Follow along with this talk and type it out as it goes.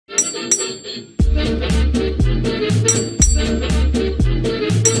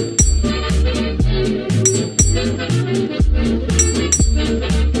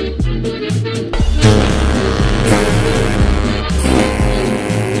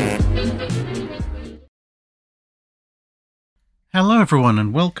Hello everyone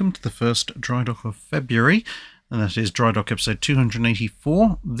and welcome to the first Drydock of February, and that is Drydock episode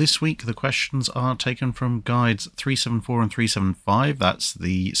 284. This week the questions are taken from guides 374 and 375, that's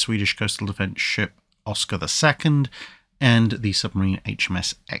the Swedish coastal defence ship Oscar II and the submarine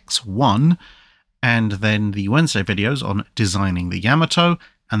HMS X1, and then the Wednesday videos on designing the Yamato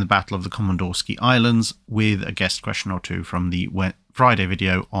and the Battle of the Komandorski Islands, with a guest question or two from the Friday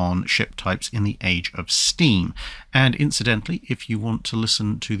video on ship types in the age of steam. And incidentally, if you want to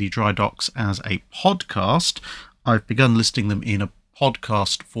listen to the Drydocks as a podcast, I've begun listing them in a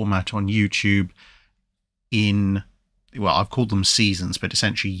podcast format on YouTube in, well, I've called them seasons, but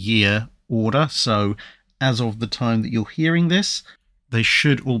essentially year order. So as of the time that you're hearing this, they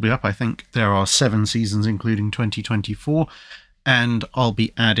should all be up. I think there are 7 seasons, including 2024. And I'll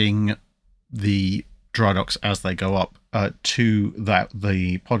be adding the Drydocks as they go up to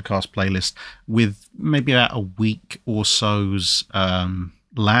the podcast playlist with maybe about a week or so's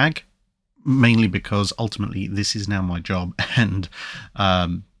lag, mainly because ultimately this is now my job, and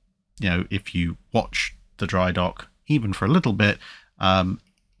you know, if you watch the Drydock even for a little bit,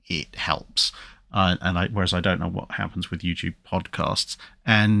 it helps. Whereas I don't know what happens with YouTube podcasts.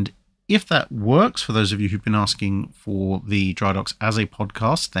 And if that works, for those of you who've been asking for the Drydocks as a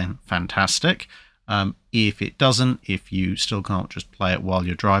podcast, then fantastic. If it doesn't, if you still can't just play it while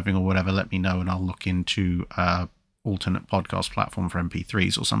you're driving or whatever, let me know and I'll look into alternate podcast platform for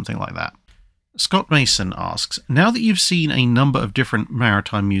MP3s or something like that. Scott Mason asks, now that you've seen a number of different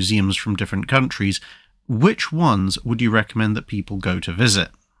maritime museums from different countries, which ones would you recommend that people go to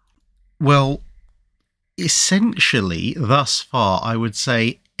visit? Well, essentially, thus far, I would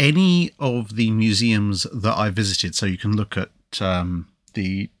say any of the museums that I visited, so you can look at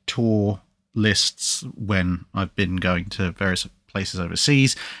the tour lists when I've been going to various places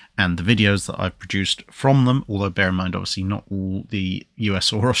overseas and the videos that I've produced from them, although bear in mind, obviously, not all the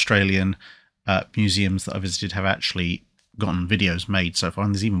US or Australian museums that I visited have actually gotten videos made so far,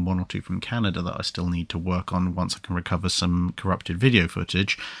 and there's even 1 or 2 from Canada that I still need to work on once I can recover some corrupted video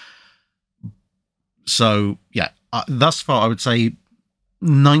footage. So, yeah, thus far I would say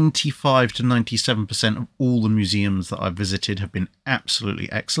 95 to 97% of all the museums that I've visited have been absolutely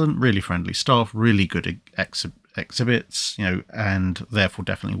excellent, really friendly staff, really good exhibits, you know, and therefore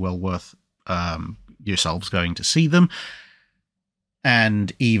definitely well worth yourselves going to see them.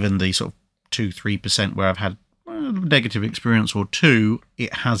 And even the sort of 2-3% where I've had a negative experience or two,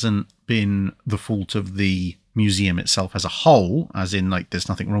 it hasn't been the fault of the museum itself as a whole, as in, like, there's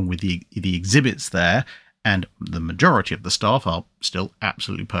nothing wrong with the exhibits there. And the majority of the staff are still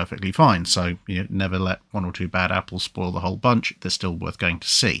absolutely perfectly fine. So, you know, never let 1 or 2 bad apples spoil the whole bunch. They're still worth going to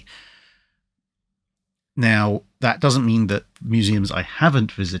see. Now, that doesn't mean that museums I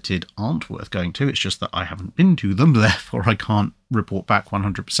haven't visited aren't worth going to. It's just that I haven't been to them, therefore I can't report back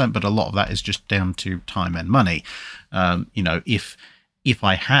 100%. But a lot of that is just down to time and money. You know, if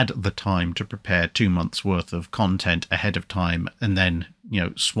I had the time to prepare 2 months worth of content ahead of time and then, you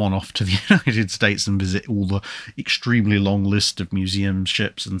know, swan off to the United States and visit all the extremely long list of museum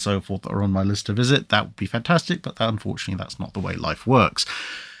ships and so forth that are on my list to visit, that would be fantastic. But unfortunately, that's not the way life works.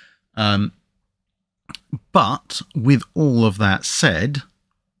 But with all of that said,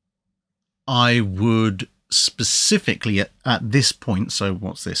 I would specifically at this point, so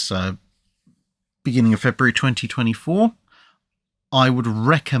what's this, beginning of February 2024, I would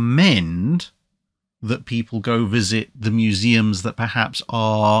recommend that people go visit the museums that perhaps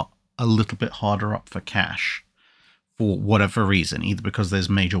are a little bit harder up for cash for whatever reason, either because there's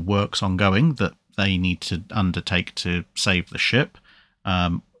major works ongoing that they need to undertake to save the ship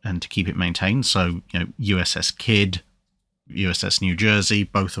and to keep it maintained. So, you know, USS Kidd, USS New Jersey,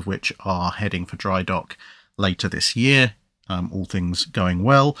 both of which are heading for Drydock later this year, all things going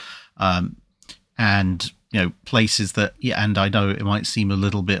well. And, you know, places that, yeah, and I know it might seem a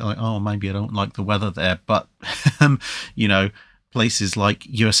little bit like, oh, maybe I don't like the weather there, but, you know, places like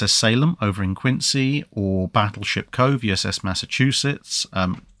USS Salem over in Quincy or Battleship Cove, USS Massachusetts,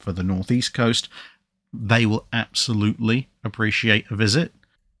 for the northeast coast, they will absolutely appreciate a visit.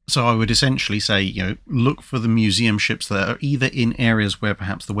 So I would essentially say, you know, look for the museum ships that are either in areas where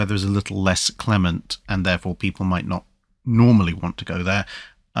perhaps the weather is a little less clement and therefore people might not normally want to go there,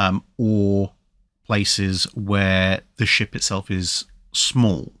 or places where the ship itself is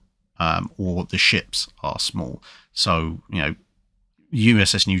small, or the ships are small. So, you know,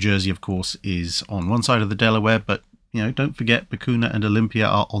 USS New Jersey, of course, is on one side of the Delaware, but don't forget Bakuna and Olympia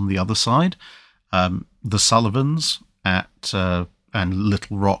are on the other side. The Sullivans and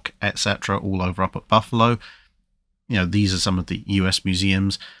Little Rock, etc., all over up at Buffalo. These are some of the US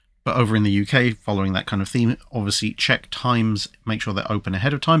museums. But over in the UK, following that kind of theme, obviously check times, make sure they're open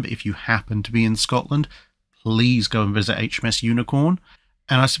ahead of time. But if you happen to be in Scotland, please go and visit HMS Unicorn.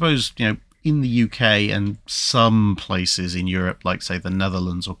 And I suppose, in the UK and some places in Europe, like say the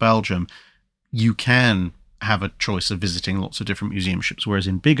Netherlands or Belgium, you can have a choice of visiting lots of different museum ships. Whereas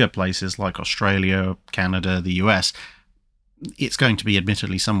in bigger places like Australia, Canada, the US, it's going to be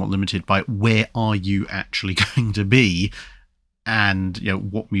admittedly somewhat limited by where are you actually going to be, and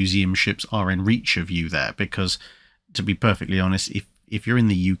what museum ships are in reach of you there. Because to be perfectly honest, if you're in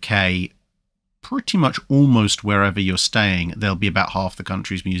the UK, pretty much almost wherever you're staying, there'll be about half the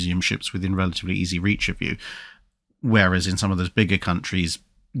country's museum ships within relatively easy reach of you. Whereas in some of those bigger countries,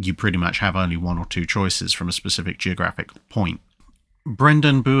 you pretty much have only one or two choices from a specific geographic point.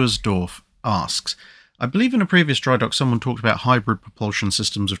 Brendan Buersdorf asks, I believe in a previous dry dock someone talked about hybrid propulsion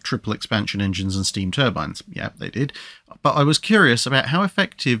systems of triple expansion engines and steam turbines. Yeah, they did. But I was curious about how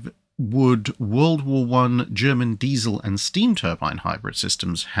effective would World War I German diesel and steam turbine hybrid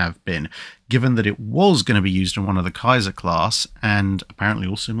systems have been, given that it was going to be used in one of the Kaiser class and apparently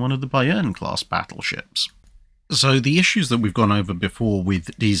also in one of the Bayern class battleships. So the issues that we've gone over before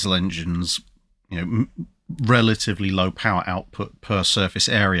with diesel engines, relatively low power output per surface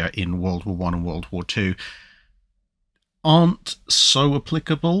area in World War I and World War II, aren't so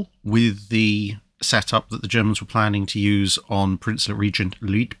applicable with the setup that the Germans were planning to use on Prince Regent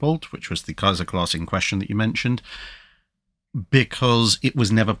Luitpold, which was the Kaiser class in question that you mentioned, because it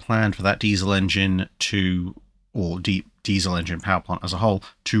was never planned for that diesel engine diesel engine power plant as a whole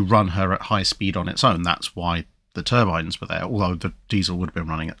to run her at high speed on its own. That's why the turbines were there, although the diesel would have been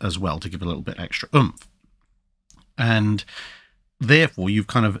running as well to give a little bit extra oomph. And therefore, you've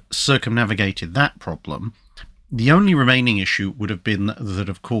kind of circumnavigated that problem. The only remaining issue would have been that,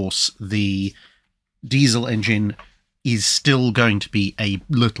 of course, the diesel engine is still going to be a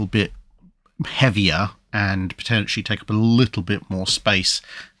little bit heavier and potentially take up a little bit more space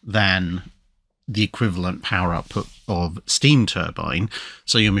than the equivalent power output of steam turbine.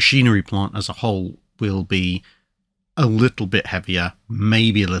 So your machinery plant as a whole will be a little bit heavier,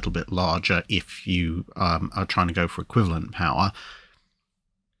 maybe a little bit larger if you are trying to go for equivalent power.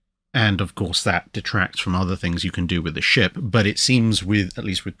 And of course that detracts from other things you can do with the ship. But it seems, at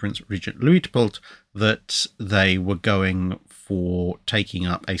least with Prince Regent Luitpold, that they were going for taking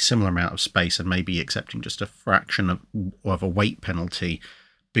up a similar amount of space and maybe accepting just a fraction of a weight penalty,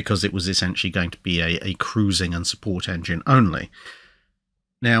 because it was essentially going to be a cruising and support engine only.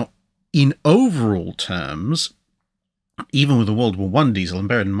 Now, in overall terms, even with the World War I diesel, and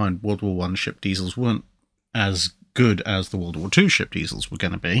bear in mind World War I ship diesels weren't as good as the World War II ship diesels were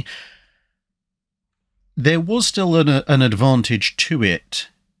going to be, there was still an advantage to it,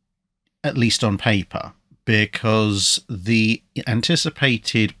 at least on paper, because the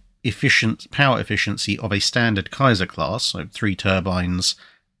anticipated power efficiency of a standard Kaiser class, so 3 turbines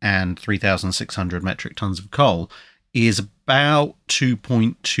and 3,600 metric tons of coal, is about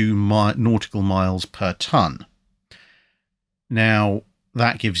 2.2 nautical miles per ton. Now,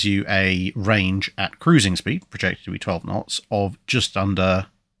 that gives you a range at cruising speed, projected to be 12 knots, of just under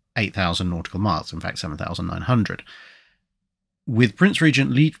 8,000 nautical miles, in fact 7,900. With Prince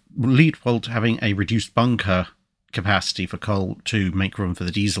Regent Luitpold having a reduced bunker capacity for coal to make room for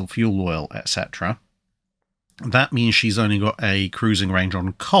the diesel, fuel oil, etc., that means she's only got a cruising range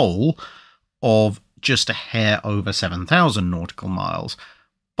on coal of just a hair over 7,000 nautical miles.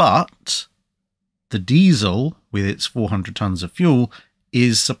 But the diesel, with its 400 tons of fuel,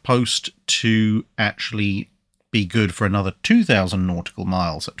 is supposed to actually be good for another 2,000 nautical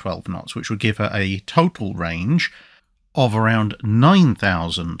miles at 12 knots, which would give her a total range of around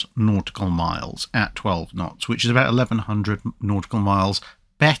 9,000 nautical miles at 12 knots, which is about 1,100 nautical miles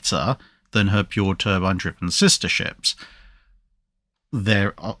better than her pure turbine-driven sister ships.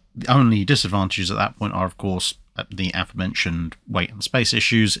 The only disadvantages at that point are, of course, the aforementioned weight and space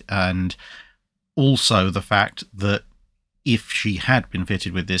issues, and also the fact that if she had been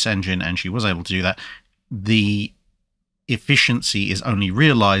fitted with this engine and she was able to do that, the efficiency is only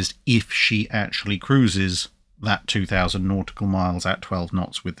realized if she actually cruises that 2,000 nautical miles at 12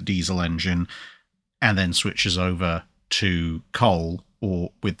 knots with the diesel engine and then switches over to coal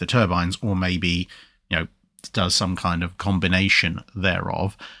or with the turbines, or maybe, does some kind of combination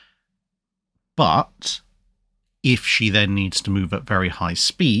thereof. But if she then needs to move at very high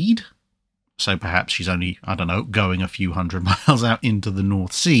speed, so perhaps she's only, I don't know, going a few hundred miles out into the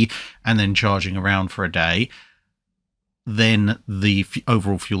North Sea and then charging around for a day, then the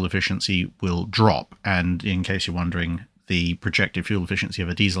overall fuel efficiency will drop. And in case you're wondering, the projected fuel efficiency of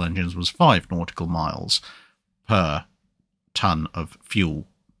a diesel engines was 5 nautical miles per ton of fuel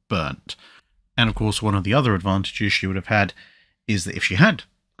burnt. And of course, one of the other advantages she would have had is that if she had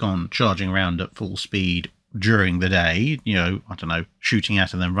gone charging around at full speed during the day, you know, I don't know, shooting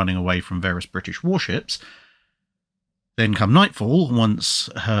at and then running away from various British warships, then come nightfall, once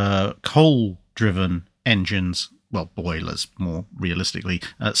her coal-driven engines, well, boilers more realistically,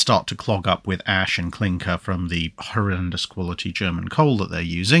 start to clog up with ash and clinker from the horrendous quality German coal that they're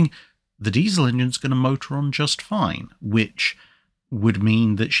using, the diesel engine's going to motor on just fine, which would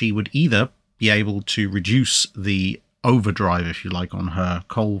mean that she would either be able to reduce the overdrive, if you like, on her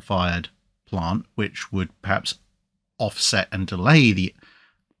coal-fired plant, which would perhaps offset and delay the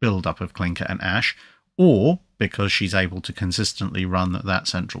build-up of clinker and ash, or, because she's able to consistently run that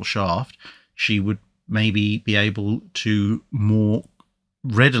central shaft, she would maybe be able to more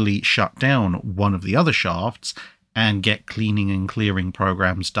readily shut down one of the other shafts and get cleaning and clearing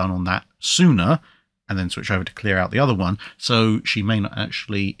programs done on that sooner, and then switch over to clear out the other one. So she may not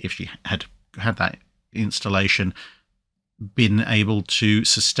actually, if she had had that installation, been able to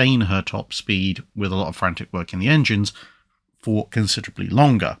sustain her top speed with a lot of frantic work in the engines for considerably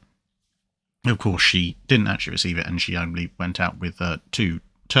longer. Of course, she didn't actually receive it, and she only went out with 2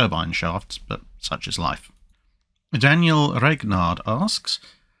 turbine shafts, but such is life. Daniel Regnard asks,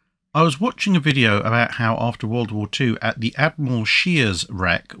 I was watching a video about how after World War II, the Admiral Scheer's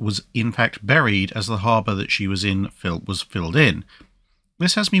wreck was in fact buried as the harbour that she was in was filled in.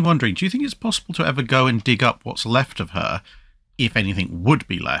 This has me wondering, do you think it's possible to ever go and dig up what's left of her, if anything would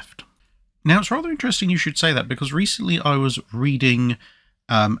be left? Now, it's rather interesting you should say that, because recently I was reading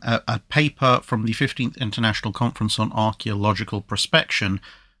a paper from the 15th International Conference on Archaeological Prospection,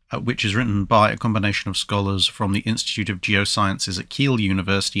 which is written by a combination of scholars from the Institute of Geosciences at Kiel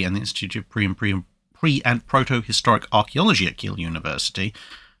University and the Institute of Pre- and Proto-Historic Archaeology at Kiel University,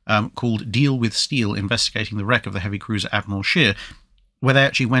 called Deal with Steel, Investigating the Wreck of the Heavy Cruiser Admiral Scheer, where they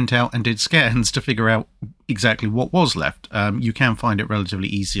actually went out and did scans to figure out exactly what was left. You can find it relatively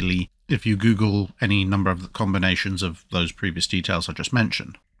easily if you Google any number of the combinations of those previous details I just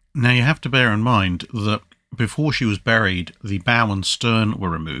mentioned. Now, you have to bear in mind that before she was buried, the bow and stern were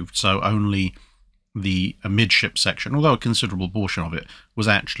removed, so only the midship section, although a considerable portion of it, was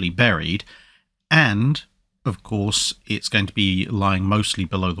actually buried. And, of course, it's going to be lying mostly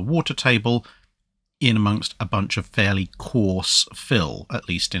below the water table, in amongst a bunch of fairly coarse fill, at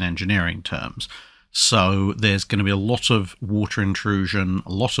least in engineering terms. So there's going to be a lot of water intrusion,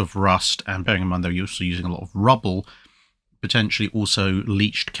 a lot of rust, and bearing in mind they're also using a lot of rubble, potentially also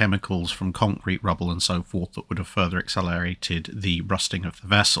leached chemicals from concrete rubble and so forth that would have further accelerated the rusting of the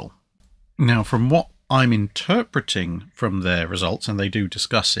vessel. Now, from what I'm interpreting from their results, and they do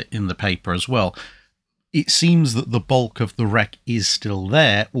discuss it in the paper as well, it seems that the bulk of the wreck is still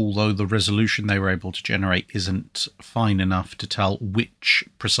there, although the resolution they were able to generate isn't fine enough to tell which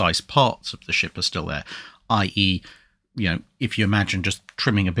precise parts of the ship are still there, i.e., you know, if you imagine just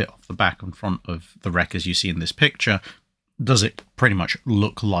trimming a bit off the back and front of the wreck as you see in this picture, does it pretty much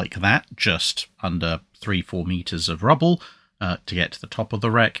look like that, just under 3-4 meters of rubble to get to the top of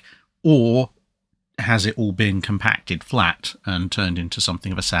the wreck, or has it all been compacted flat and turned into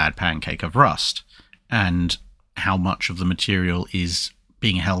something of a sad pancake of rust? And how much of the material is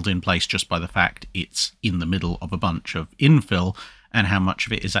being held in place just by the fact it's in the middle of a bunch of infill, and how much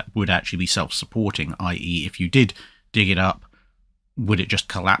of it is that would actually be self-supporting, i.e. if you did dig it up, would it just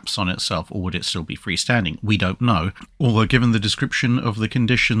collapse on itself, or would it still be freestanding? We don't know, although given the description of the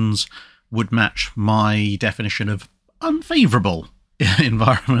conditions would match my definition of unfavourable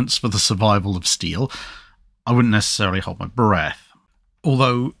environments for the survival of steel, I wouldn't necessarily hold my breath.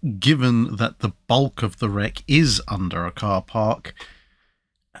 Although, given that the bulk of the wreck is under a car park,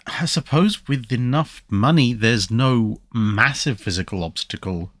 I suppose with enough money there's no massive physical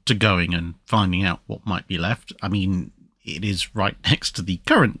obstacle to going and finding out what might be left. I mean, it is right next to the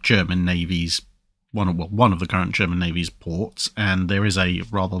current German Navy's, one of the current German Navy's ports, and there is a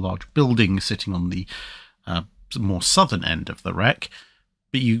rather large building sitting on the more southern end of the wreck.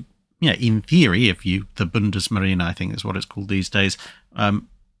 But in theory, the Bundesmarine, I think is what it's called these days,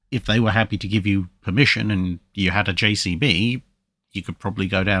 if they were happy to give you permission and you had a JCB, you could probably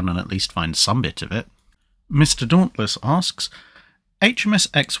go down and at least find some bit of it. Mr. Dauntless asks, HMS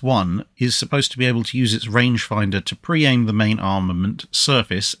X1 is supposed to be able to use its rangefinder to pre-aim the main armament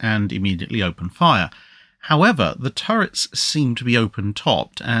surface and immediately open fire. However, the turrets seem to be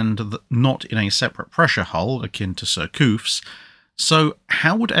open-topped and not in a separate pressure hull akin to Surcouf's. So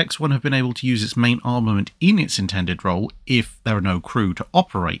how would X1 have been able to use its main armament in its intended role if there are no crew to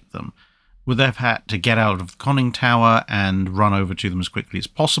operate them? Would they have had to get out of the conning tower and run over to them as quickly as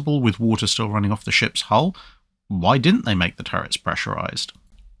possible with water still running off the ship's hull? Why didn't they make the turrets pressurized?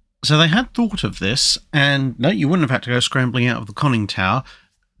 So they had thought of this, and no, you wouldn't have had to go scrambling out of the conning tower.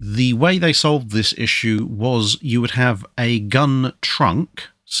 The way they solved this issue was you would have a gun trunk.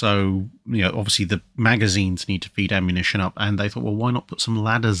 So, obviously the magazines need to feed ammunition up, and they thought, well, why not put some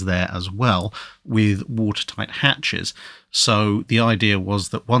ladders there as well with watertight hatches? So the idea was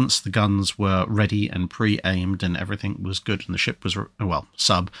that once the guns were ready and pre-aimed and everything was good and the ship was,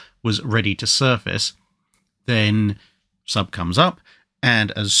 sub was ready to surface, then sub comes up,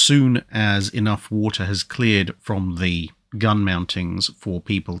 and as soon as enough water has cleared from the gun mountings for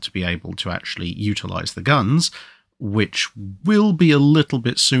people to be able to actually utilize the guns, which will be a little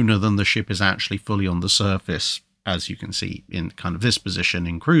bit sooner than the ship is actually fully on the surface, as you can see in kind of this position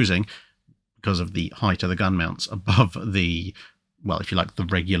in cruising, because of the height of the gun mounts above the, well, if you like, the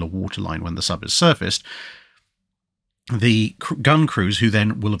regular waterline when the sub is surfaced. The gun crews, who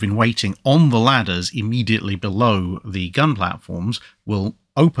then will have been waiting on the ladders immediately below the gun platforms, will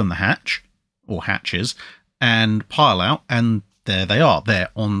open the hatch, or hatches, and pile out, and there they are. They're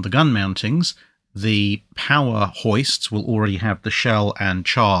on the gun mountings. The power hoists will already have the shell and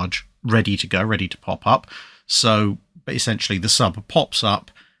charge ready to go, ready to pop up. So essentially the sub pops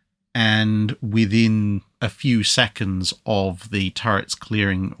up, and within a few seconds of the turrets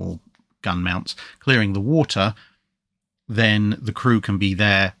clearing, or gun mounts clearing the water, then the crew can be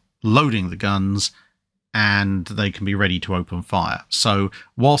there loading the guns, and they can be ready to open fire. So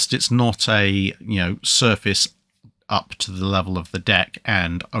whilst it's not a, surface up to the level of the deck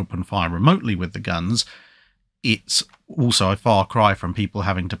and open fire remotely with the guns, it's also a far cry from people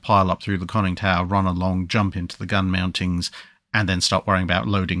having to pile up through the conning tower, run along, jump into the gun mountings, and then start worrying about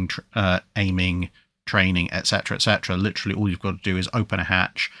loading, aiming, training, etc., etc. Literally all you've got to do is open a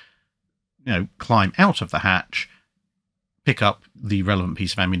hatch, climb out of the hatch, pick up the relevant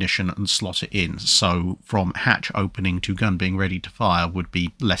piece of ammunition and slot it in. So from hatch opening to gun being ready to fire would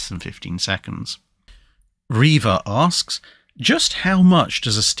be less than 15 seconds. Reva asks, just how much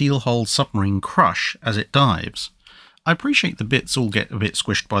does a steel-hulled submarine crush as it dives? I appreciate the bits all get a bit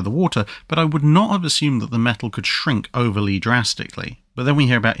squished by the water, but I would not have assumed that the metal could shrink overly drastically. But then we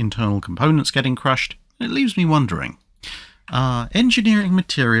hear about internal components getting crushed, and it leaves me wondering. Engineering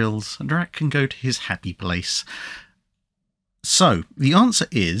materials, Drac can go to his happy place. So, the answer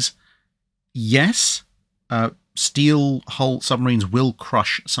is yes, steel hull submarines will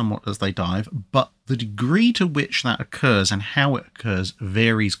crush somewhat as they dive, but the degree to which that occurs and how it occurs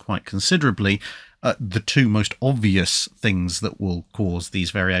varies quite considerably. The two most obvious things that will cause these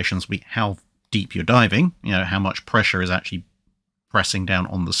variations will be how deep you're diving, how much pressure is actually pressing down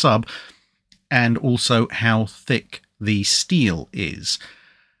on the sub, and also how thick the steel is.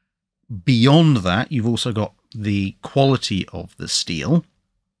 Beyond that, you've also got the quality of the steel,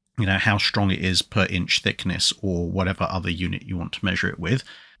 how strong it is per inch thickness or whatever other unit you want to measure it with.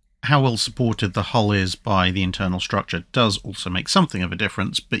 How well supported the hull is by the internal structure does also make something of a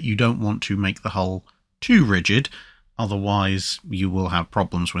difference, but you don't want to make the hull too rigid, otherwise you will have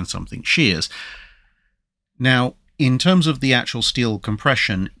problems when something shears. Now, in terms of the actual steel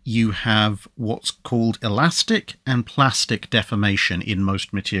compression, you have what's called elastic and plastic deformation in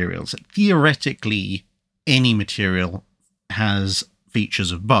most materials. Theoretically, any material has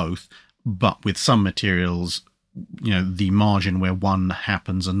features of both, but with some materials, the margin where one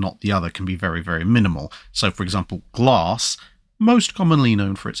happens and not the other can be very, very minimal. So, for example, glass, most commonly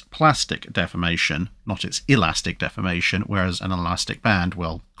known for its plastic deformation, not its elastic deformation, whereas an elastic band,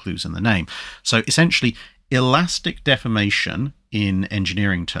 well, clues in the name. So, essentially, elastic deformation, in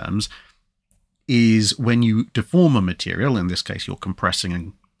engineering terms, is when you deform a material, in this case you're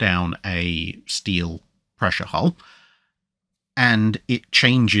compressing down a steel pressure hull, and it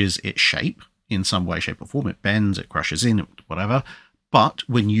changes its shape in some way, shape or form. It bends, it crushes in, whatever. But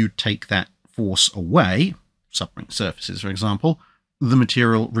when you take that force away, submarine surfaces for example, the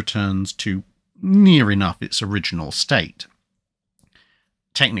material returns to near enough its original state.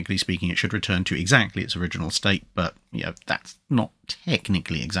 Technically speaking, it should return to exactly its original state, but that's not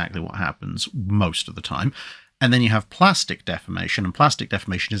technically exactly what happens most of the time. And then you have plastic deformation, and plastic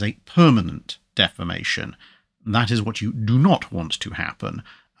deformation is a permanent deformation. That is what you do not want to happen,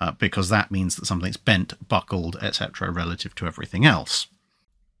 because that means that something's bent, buckled, etc. relative to everything else.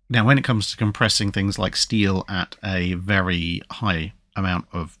 Now, when it comes to compressing things like steel at a very high amount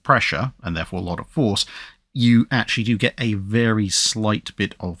of pressure and therefore a lot of force, you actually do get a very slight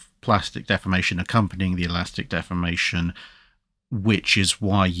bit of plastic deformation accompanying the elastic deformation, which is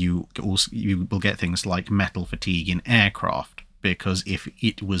why you will get things like metal fatigue in aircraft, because if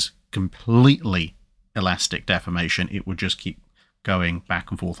it was completely elastic deformation, it would just keep going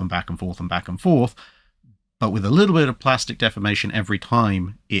back and forth and back and forth and back and forth. But with a little bit of plastic deformation every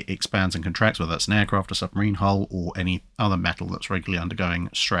time it expands and contracts, whether that's an aircraft, a submarine hull, or any other metal that's regularly undergoing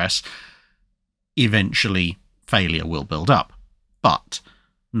stress, eventually failure will build up. But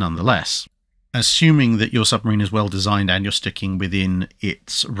nonetheless, assuming that your submarine is well designed and you're sticking within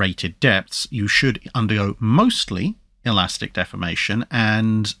its rated depths, you should undergo mostly elastic deformation,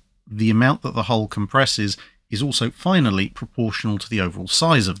 and the amount that the hull compresses is also finally proportional to the overall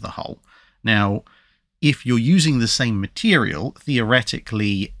size of the hull. Now, if you're using the same material,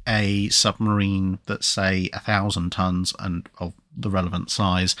 theoretically a submarine that's, say, 1,000 tons and of the relevant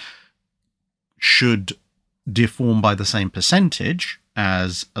size should deform by the same percentage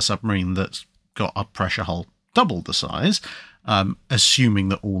as a submarine that's got a pressure hull double the size, assuming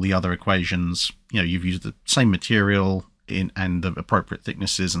that all the other equations, you've used the same material and the appropriate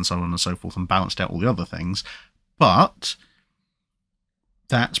thicknesses and so on and so forth and balanced out all the other things. But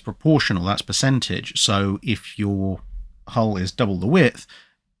that's proportional, that's percentage. So if your hull is double the width,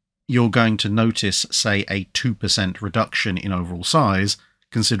 you're going to notice, say, a 2% reduction in overall size,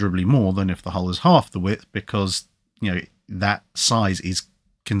 considerably more than if the hull is half the width, because that size is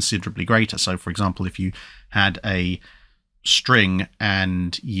considerably greater. So for example, if you had a string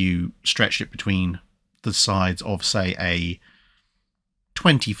and you stretched it between the sides of, say, a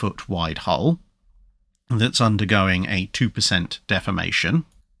 20-foot wide hull that's undergoing a 2% deformation,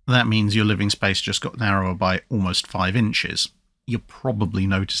 that means your living space just got narrower by almost 5 inches. You'll probably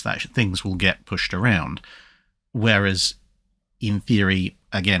notice that things will get pushed around. Whereas in theory,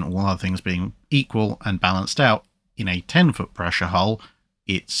 again, all other things being equal and balanced out, in a 10-foot pressure hull,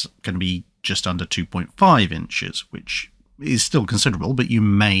 it's going to be just under 2.5 inches, which is still considerable, but you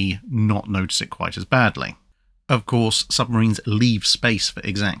may not notice it quite as badly. Of course, submarines leave space for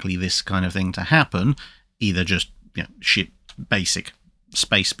exactly this kind of thing to happen, either just ship basic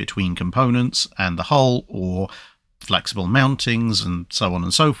space between components and the hull, or flexible mountings and so on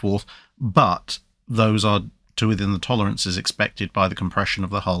and so forth, but those are to within the tolerances expected by the compression of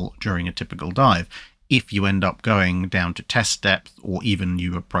the hull during a typical dive. If you end up going down to test depth, or even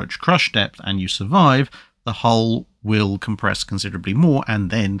you approach crush depth and you survive, the hull will compress considerably more,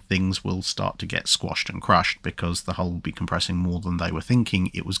 and then things will start to get squashed and crushed because the hull will be compressing more than they were thinking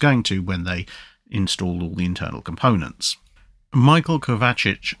it was going to when they installed all the internal components. Michael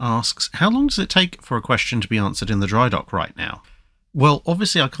Kovacic asks, how long does it take for a question to be answered in the dry dock right now? Well,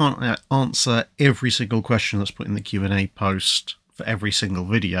 obviously I can't answer every single question that's put in the Q&A post for every single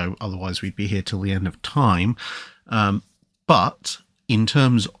video, otherwise we'd be here till the end of time. But in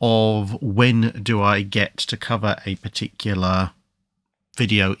terms of when do I get to cover a particular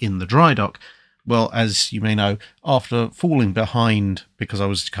video in the dry dock, well, as you may know, after falling behind because I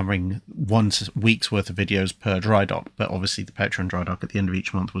was covering 1 week's worth of videos per dry dock, but obviously the Patreon dry dock at the end of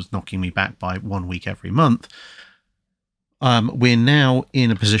each month was knocking me back by 1 week every month, we're now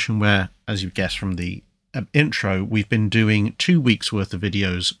in a position where, as you've guessed from the intro, we've been doing 2 weeks worth of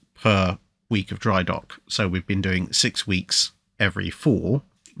videos per week of dry dock. So we've been doing 6 weeks every 4,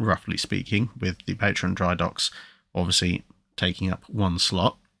 roughly speaking, with the Patreon dry docks obviously taking up 1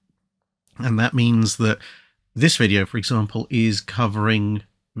 slot. And that means that this video, for example, is covering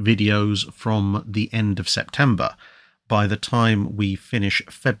videos from the end of September. By the time we finish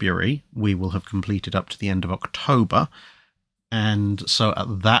February, we will have completed up to the end of October. And so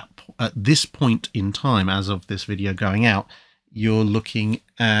at this point in time, as of this video going out, you're looking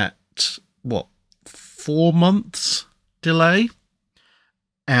at, what, 4 months delay?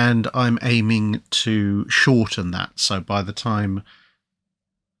 And I'm aiming to shorten that. So by the time,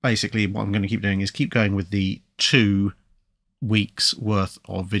 basically what I'm going to keep doing is keep going with the 2 weeks worth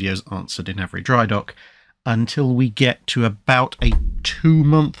of videos answered in every dry dock until we get to about a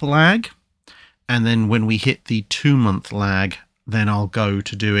 2-month lag. And then when we hit the 2-month lag, then I'll go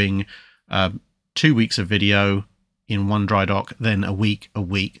to doing 2 weeks of video in 1 dry dock, then a week,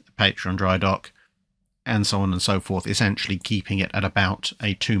 the Patreon dry dock, and so on and so forth, essentially keeping it at about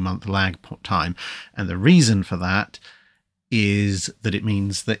a 2-month lag time. And the reason for that is that it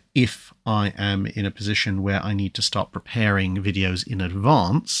means that if I am in a position where I need to start preparing videos in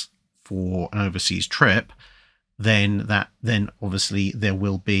advance for an overseas trip, then obviously there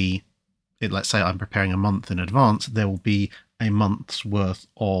will be, let's say I'm preparing a month in advance, there will be a month's worth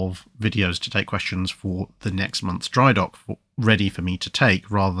of videos to take questions for the next month's dry dock ready for me to take,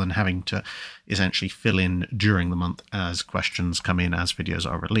 rather than having to essentially fill in during the month as questions come in as videos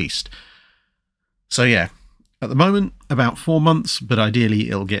are released. So yeah, at the moment about 4 months, but ideally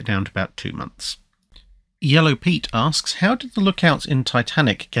it'll get down to about 2 months. Yellow Pete asks, how did the lookouts in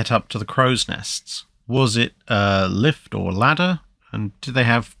Titanic get up to the crow's nests? Was it a lift or ladder? And did they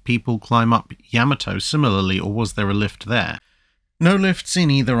have people climb up Yamato similarly, or was there a lift there? No lifts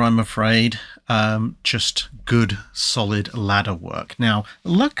in either, I'm afraid. Just good, solid ladder work. Now,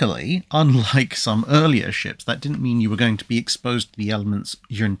 luckily, unlike some earlier ships, that didn't mean you were going to be exposed to the elements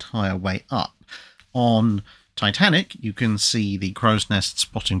your entire way up. On Titanic, you can see the crow's nest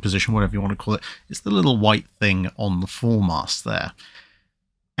spotting position, whatever you want to call it. It's the little white thing on the foremast there.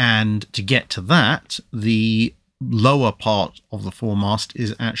 And to get to that, the lower part of the foremast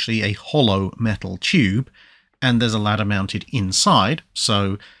is actually a hollow metal tube, and there's a ladder mounted inside,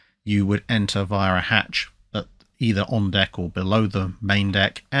 so you would enter via a hatch at either on deck or below the main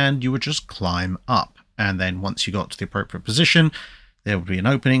deck, and you would just climb up. And then once you got to the appropriate position, there would be an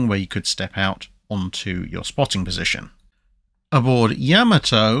opening where you could step out onto your spotting position. Aboard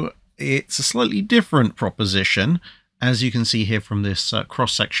Yamato, it's a slightly different proposition. As you can see here from this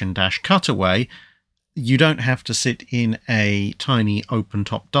cross-section dash cutaway, you don't have to sit in a tiny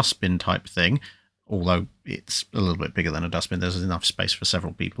open-top dustbin type thing, although it's a little bit bigger than a dustbin. There's enough space for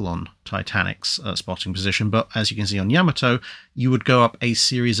several people on Titanic's spotting position. But as you can see on Yamato, you would go up a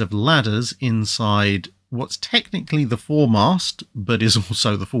series of ladders inside what's technically the foremast, but is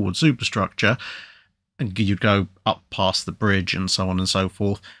also the forward superstructure. And you'd go up past the bridge and so on and so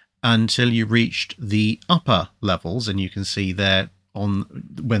forth until you reached the upper levels. And you can see there, on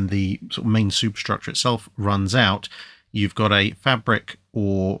when the sort of main superstructure itself runs out, you've got a fabric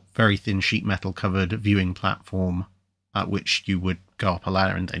or very thin sheet metal covered viewing platform at which you would go up a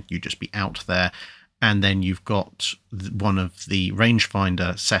ladder, and then you'd just be out there. And then you've got one of the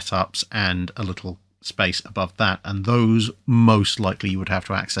rangefinder setups and a little space above that, and those most likely you would have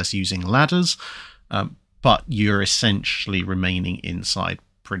to access using ladders, but you're essentially remaining inside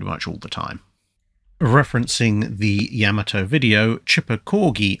pretty much all the time. Referencing the Yamato video, Chipper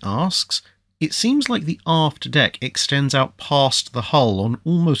Corgi asks, it seems like the aft deck extends out past the hull on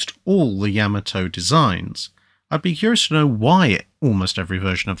almost all the Yamato designs. I'd be curious to know why almost every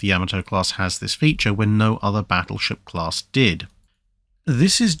version of the Yamato class has this feature when no other battleship class did.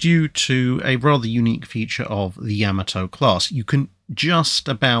 This is due to a rather unique feature of the Yamato class. You can just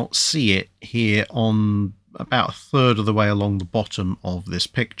about see it here on about a third of the way along the bottom of this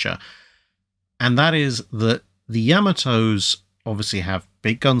picture. And that is that the Yamatos obviously have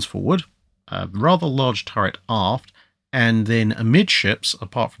big guns forward, a rather large turret aft, and then amidships,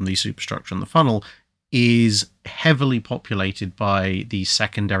 apart from the superstructure and the funnel, is heavily populated by the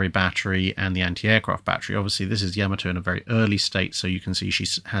secondary battery and the anti-aircraft battery. Obviously, this is Yamato in a very early state, so you can see she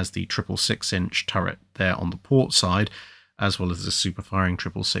has the 666-inch turret there on the port side, as well as the super firing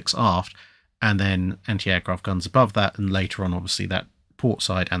 666 aft, and then anti-aircraft guns above that, and later on, obviously, that port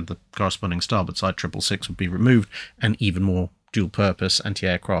side and the corresponding starboard side 666 would be removed, and even more dual-purpose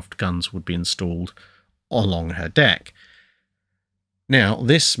anti-aircraft guns would be installed along her deck. Now,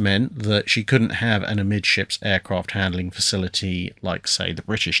 this meant that she couldn't have an amidships aircraft handling facility like, say, the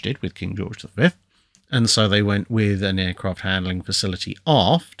British did with King George V, and so they went with an aircraft handling facility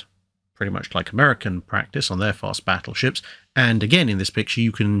aft, pretty much like American practice on their fast battleships. And again, in this picture,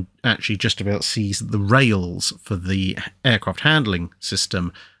 you can actually just about see the rails for the aircraft handling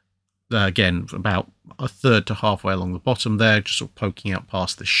system. Again, about a third to halfway along the bottom there, just sort of poking out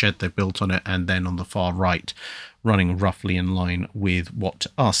past the shed they built on it, and then on the far right, running roughly in line with what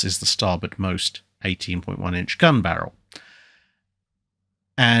to us is the starboardmost 18.1-inch gun barrel.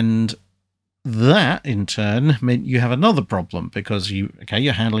 And that, in turn, meant you have another problem, because you're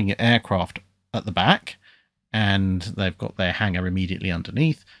handling your aircraft at the back, and they've got their hangar immediately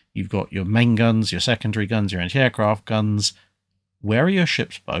underneath. You've got your main guns, your secondary guns, your anti-aircraft guns. Where are your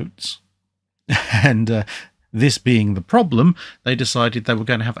ship's boats? And this being the problem, they decided they were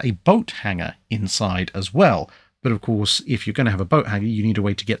going to have a boat hangar inside as well. But of course, if you're going to have a boat hangar, you need a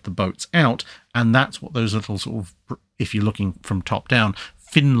way to get the boats out. And that's what those little sort of, if you're looking from top down,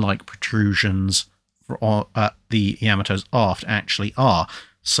 fin-like protrusions for the Yamato's aft actually are.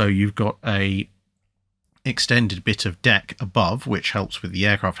 So you've got a extended bit of deck above, which helps with the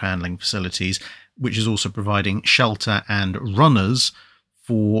aircraft handling facilities, which is also providing shelter and runners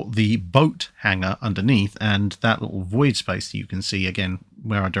for the boat hangar underneath. And that little void space that you can see, again,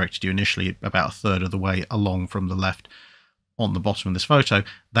 where I directed you initially, about a third of the way along from the left on the bottom of this photo,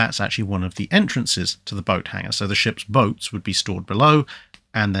 that's actually one of the entrances to the boat hangar. So the ship's boats would be stored below,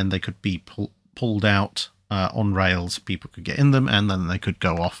 and then they could be pulled out on rails. People could get in them, and then they could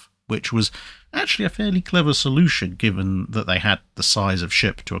go off, which was actually a fairly clever solution given that they had the size of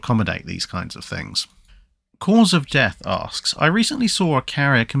ship to accommodate these kinds of things. Cause of Death asks, I recently saw a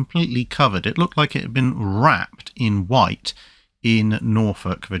carrier completely covered. It looked like it had been wrapped in white in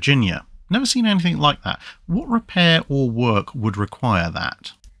Norfolk, Virginia. Never seen anything like that. What repair or work would require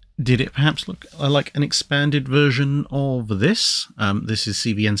that? Did it perhaps look like an expanded version of this? This is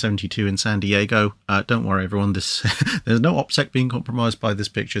CVN-72 in San Diego. Don't worry, everyone. There's no OPSEC being compromised by this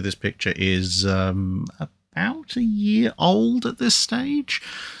picture. This picture is about a year old at this stage.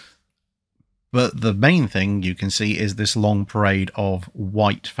 But the main thing you can see is this long parade of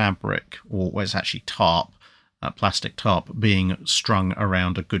white fabric, or well, it's actually tarp, plastic tarp, being strung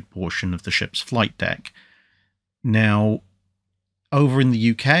around a good portion of the ship's flight deck. Now, over in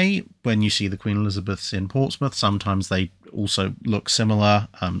the UK, when you see the Queen Elizabeths in Portsmouth, sometimes they also look similar,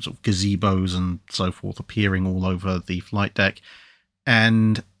 sort of gazebos and so forth appearing all over the flight deck.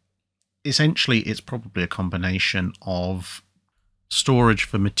 And essentially, it's probably a combination of storage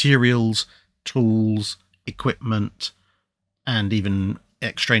for materials, tools, equipment, and even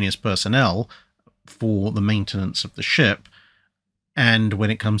extraneous personnel for the maintenance of the ship. And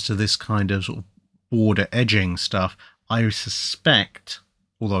when it comes to this kind of sort of border edging stuff, I suspect,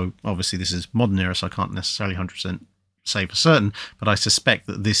 although obviously this is modern era, so I can't necessarily 100% say for certain, but I suspect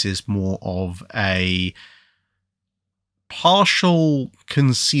that this is more of a partial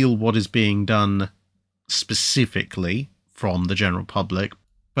conceal what is being done specifically from the general public,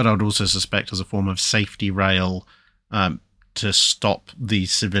 but I would also suspect as a form of safety rail to stop the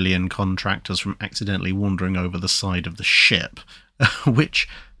civilian contractors from accidentally wandering over the side of the ship, which,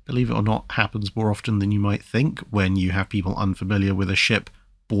 believe it or not, happens more often than you might think when you have people unfamiliar with a ship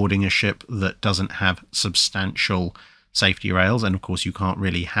boarding a ship that doesn't have substantial safety rails. And of course, you can't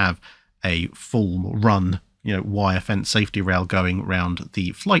really have a full run, wire fence safety rail going around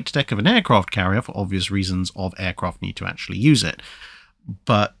the flight deck of an aircraft carrier for obvious reasons of aircraft need to actually use it.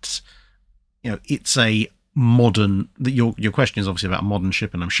 But, it's a modern, your question is obviously about a modern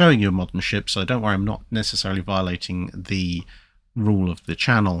ship, and I'm showing you a modern ship, so don't worry, I'm not necessarily violating the rule of the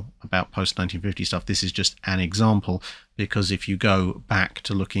channel about post-1950 stuff. This is just an example, because if you go back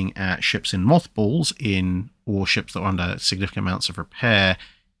to looking at ships in mothballs or ships that were under significant amounts of repair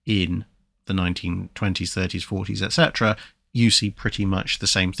in the 1920s, 30s, 40s, etc., you see pretty much the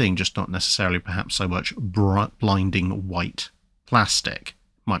same thing, just not necessarily perhaps so much blinding white plastic.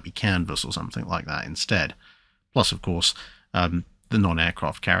 Might be canvas or something like that instead. Plus, of course, the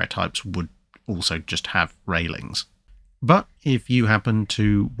non-aircraft carrier types would also just have railings. But if you happen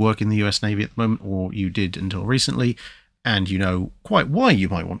to work in the US Navy at the moment, or you did until recently, and you know quite why you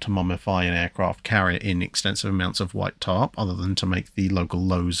might want to mummify an aircraft carrier in extensive amounts of white tarp, other than to make the local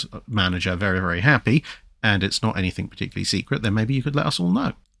Lowe's manager very, very happy, and it's not anything particularly secret, then maybe you could let us all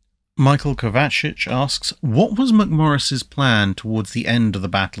know. Michael Kovacic asks, what was McMorris's plan towards the end of the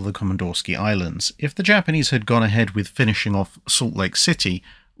Battle of the Komandorski Islands? If the Japanese had gone ahead with finishing off Salt Lake City,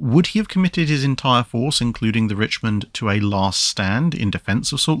 would he have committed his entire force, including the Richmond, to a last stand in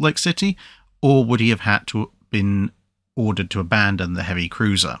defense of Salt Lake City, or would he have had to have been ordered to abandon the heavy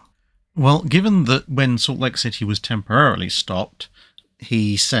cruiser? Well, given that when Salt Lake City was temporarily stopped,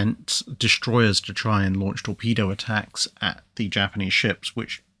 he sent destroyers to try and launch torpedo attacks at the Japanese ships,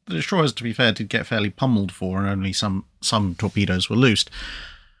 which the destroyers, to be fair, did get fairly pummeled for, and only some torpedoes were loosed.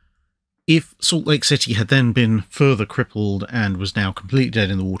 If Salt Lake City had then been further crippled and was now completely dead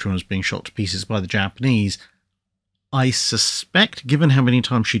in the water and was being shot to pieces by the Japanese, I suspect, given how many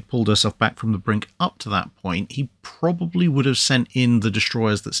times she'd pulled herself back from the brink up to that point, he probably would have sent in the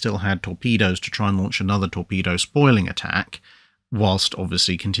destroyers that still had torpedoes to try and launch another torpedo spoiling attack, whilst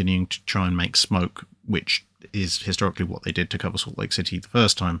obviously continuing to try and make smoke, which is historically what they did to cover Salt Lake City the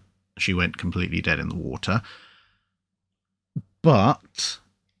first time she went completely dead in the water. But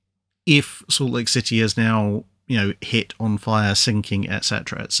if Salt Lake City is now, hit on fire, sinking,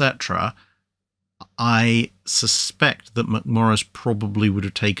 etc., etc., I suspect that McMorris probably would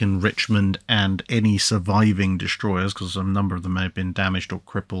have taken Richmond and any surviving destroyers, because a number of them may have been damaged or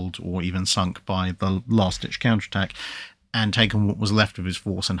crippled or even sunk by the last-ditch counterattack, and taken what was left of his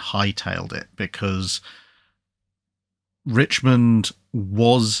force and hightailed it, because Richmond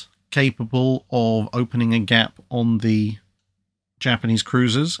was capable of opening a gap on the Japanese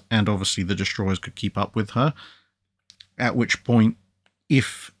cruisers, and obviously the destroyers could keep up with her, at which point,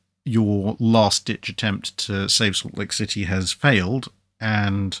 if your last-ditch attempt to save Salt Lake City has failed,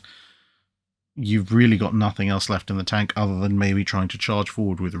 and you've really got nothing else left in the tank other than maybe trying to charge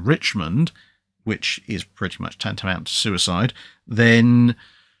forward with Richmond, which is pretty much tantamount to suicide, then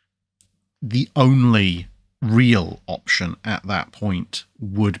the only real option at that point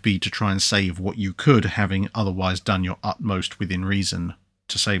would be to try and save what you could, having otherwise done your utmost within reason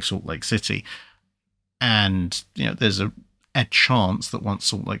to save Salt Lake City. And, you know, there's a chance that once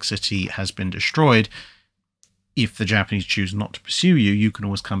Salt Lake City has been destroyed, if the Japanese choose not to pursue you, you can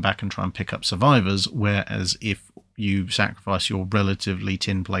always come back and try and pick up survivors, whereas if you sacrifice your relatively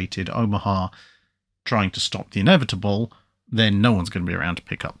tin-plated Omaha trying to stop the inevitable, then no one's going to be around to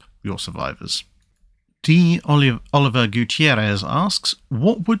pick up your survivors. Oliver Gutierrez asks,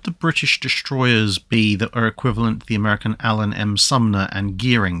 what would the British destroyers be that are equivalent to the American Allen M. Sumner and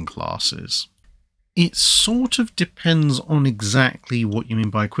Gearing classes? It sort of depends on exactly what you mean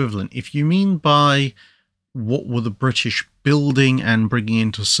by equivalent. If you mean by what were the British building and bringing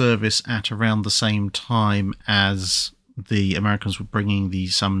into service at around the same time as the Americans were bringing the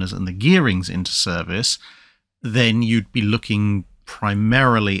Sumners and the Gearings into service, then you'd be looking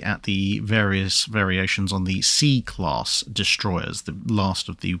primarily at the various variations on the C-class destroyers, the last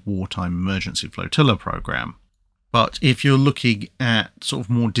of the wartime emergency flotilla program. But if you're looking at sort of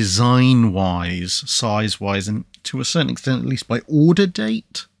more design-wise, size-wise, and to a certain extent, at least by order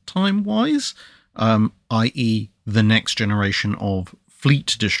date, time-wise, i.e. the next generation of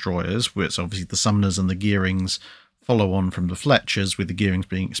fleet destroyers, which obviously the Sumners and the Gearings follow on from the Fletchers, with the Gearings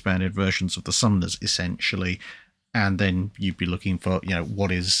being expanded versions of the Sumners, essentially. And then you'd be looking for, you know,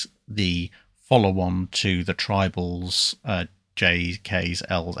 what is the follow-on to the Tribals, J's, K's,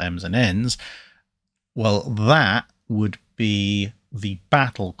 L's, M's, and N's. Well, that would be the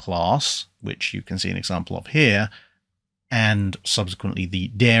Battle class, which you can see an example of here, and subsequently the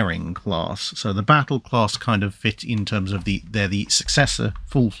Daring class. So the Battle class kind of fit in terms of they're the successor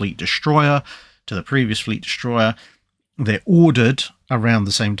full fleet destroyer to the previous fleet destroyer. They're ordered around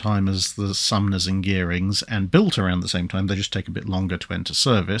the same time as the Sumners and Gearings and built around the same time. They just take a bit longer to enter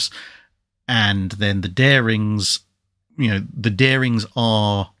service. And then the Darings, you know, the Darings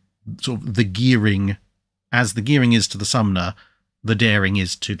are sort of the Gearing, as the Gearing is to the Sumner, the Daring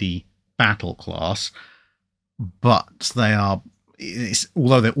is to the Battle class. But they are,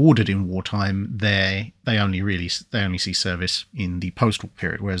 although they're ordered in wartime, they only see service in the postal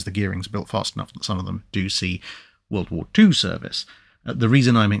period, whereas the Gearings are built fast enough that some of them do see World War II service. The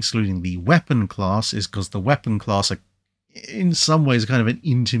reason I'm excluding the weapon class is because the weapon class are in some ways kind of an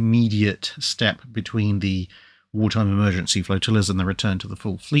intermediate step between the wartime emergency flotillas and the return to the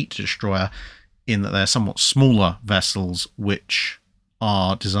full fleet destroyer, in that they're somewhat smaller vessels which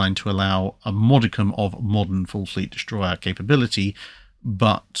are designed to allow a modicum of modern full fleet destroyer capability,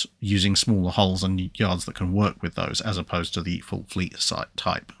 but using smaller hulls and yards that can work with those, as opposed to the full fleet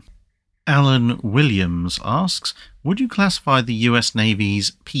type. Alan Williams asks, would you classify the US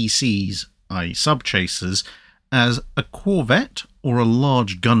Navy's PCs, i.e. subchasers, as a corvette or a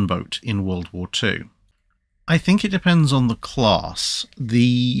large gunboat in World War II? I think it depends on the class.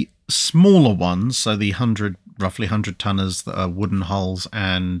 The smaller ones, so the roughly 100-tonners that are wooden hulls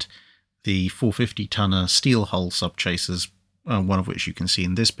and the 450-tonner steel hull subchasers, one of which you can see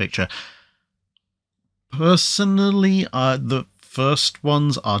in this picture. Personally, the first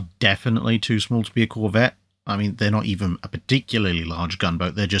ones are definitely too small to be a corvette. I mean, they're not even a particularly large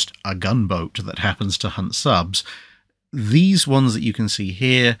gunboat. They're just a gunboat that happens to hunt subs. These ones that you can see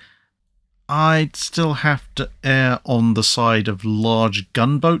here, I'd still have to err on the side of large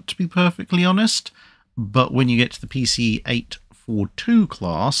gunboat, to be perfectly honest. But when you get to the PC 842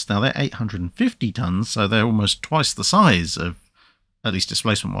 class, now they're 850 tons, so they're almost twice the size of, at least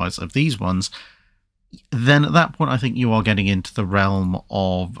displacement-wise, of these ones. Then at that point, I think you are getting into the realm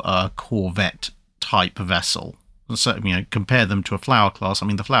of a corvette-type vessel. So, you know, compare them to a Flower class. I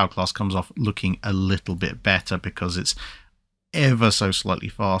mean, the Flower class comes off looking a little bit better because it's ever so slightly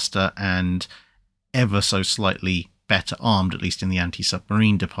faster and ever so slightly better armed, at least in the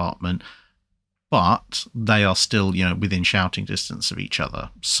anti-submarine department. But they are still, you know, within shouting distance of each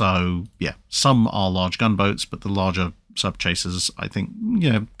other. So, yeah, some are large gunboats, but the larger subchasers, I think,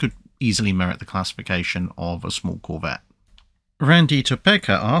 you know, could easily merit the classification of a small corvette. Randy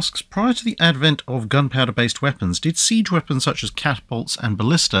Topeka asks, prior to the advent of gunpowder-based weapons, did siege weapons such as catapults and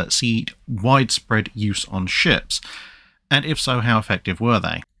ballista see widespread use on ships? And if so, how effective were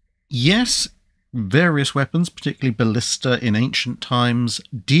they? Yes, various weapons, particularly ballista in ancient times,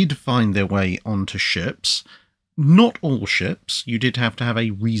 did find their way onto ships. Not all ships. You did have to have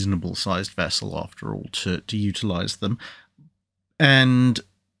a reasonable sized vessel, after all, to utilise them. And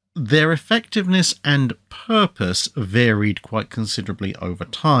Their effectiveness and purpose varied quite considerably over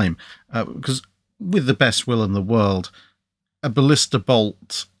time, because with the best will in the world, a ballista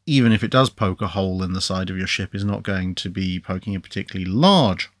bolt, even if it does poke a hole in the side of your ship, is not going to be poking a particularly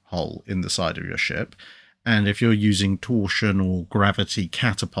large hole in the side of your ship. And if you're using torsion or gravity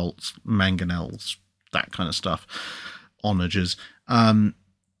catapults, mangonels, that kind of stuff, onagers,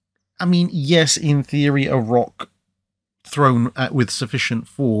 I mean, yes, in theory, a rock thrown with sufficient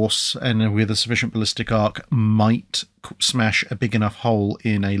force and with a sufficient ballistic arc might smash a big enough hole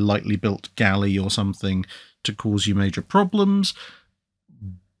in a lightly built galley or something to cause you major problems.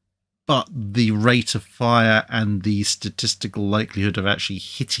 But the rate of fire and the statistical likelihood of actually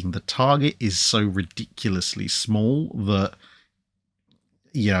hitting the target is so ridiculously small that,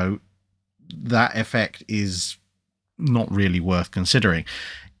 you know, that effect is not really worth considering.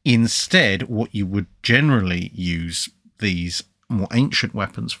 Instead, what you would generally use these more ancient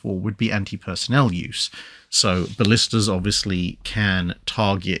weapons for would be anti-personnel use. So ballistas obviously can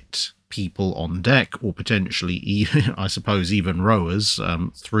target people on deck, or potentially, I suppose, even rowers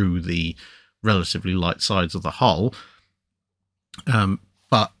through the relatively light sides of the hull,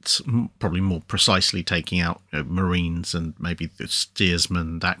 but probably more precisely taking out marines and maybe the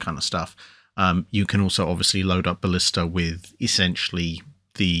steersmen, that kind of stuff. You can also obviously load up ballista with essentially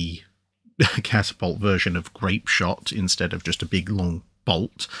the catapult version of grape shot instead of just a big long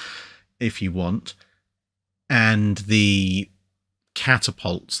bolt, if you want. And the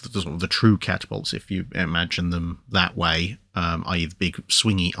catapults, the true catapults, if you imagine them that way, i.e. the big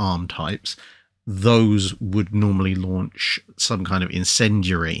swingy arm types, those would normally launch some kind of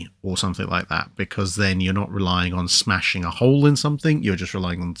incendiary or something like that, because then you're not relying on smashing a hole in something, you're just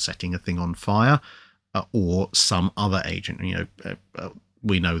relying on setting a thing on fire, or some other agent. You know,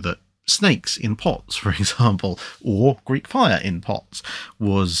 we know that snakes in pots, for example, or Greek fire in pots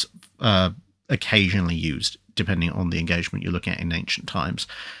was occasionally used, depending on the engagement you're looking at in ancient times.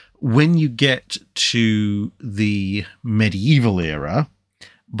 When you get to the medieval era,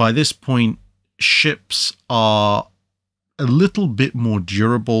 by this point, ships are a little bit more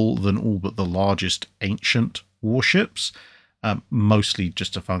durable than all but the largest ancient warships, mostly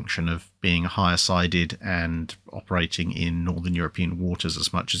just a function of being higher-sided and operating in northern European waters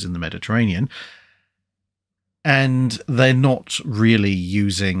as much as in the Mediterranean. And they're not really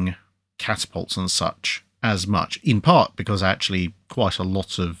using catapults and such as much, in part because actually quite a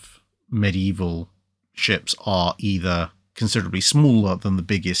lot of medieval ships are either considerably smaller than the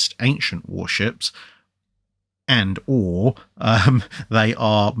biggest ancient warships, and or they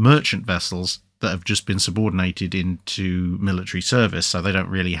are merchant vessels that have just been subordinated into military service, so they don't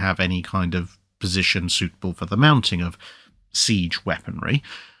really have any kind of position suitable for the mounting of siege weaponry.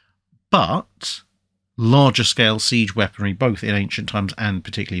 But larger scale siege weaponry, both in ancient times and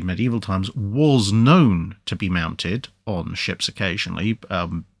particularly medieval times, was known to be mounted on ships occasionally.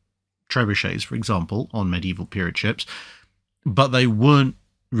 Trebuchets, for example, on medieval period ships, but they weren't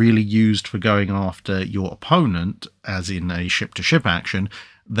really used for going after your opponent, as in a ship-to-ship action.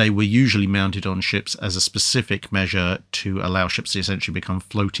 They were usually mounted on ships as a specific measure to allow ships to essentially become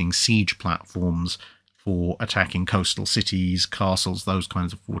floating siege platforms for attacking coastal cities, castles, those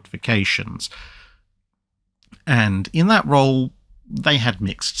kinds of fortifications. And in that role, they had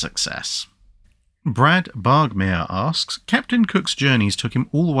mixed success. Brad Bargmeyer asks, Captain Cook's journeys took him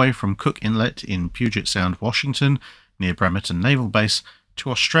all the way from Cook Inlet in Puget Sound, Washington, near Bremerton Naval Base, to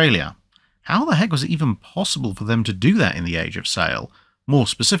Australia. How the heck was it even possible for them to do that in the age of sail? More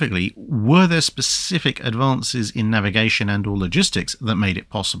specifically, were there specific advances in navigation and or logistics that made it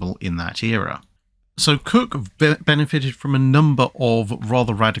possible in that era? So Cook benefited from a number of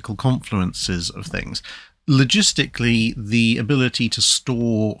rather radical confluences of things. Logistically, the ability to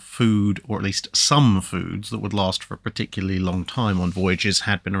store food, or at least some foods that would last for a particularly long time on voyages,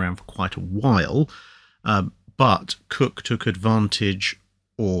 had been around for quite a while, but Cook took advantage,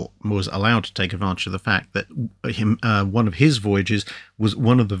 or was allowed to take advantage of the fact that one of his voyages was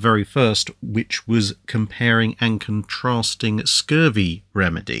one of the very first which was comparing and contrasting scurvy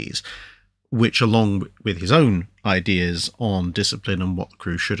remedies, which, along with his own ideas on discipline and what the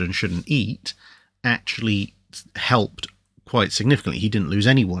crew should and shouldn't eat, actually helped quite significantly. He didn't lose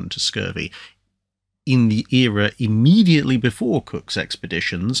anyone to scurvy. In the era immediately before Cook's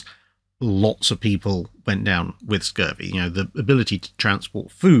expeditions, lots of people went down with scurvy. You know, the ability to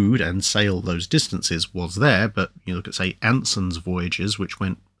transport food and sail those distances was there, but you look at, say, Anson's voyages, which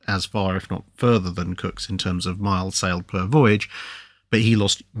went as far, if not further, than Cook's in terms of miles sailed per voyage, but he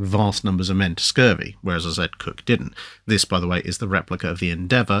lost vast numbers of men to scurvy, whereas, as I said, Cook didn't. This, by the way, is the replica of the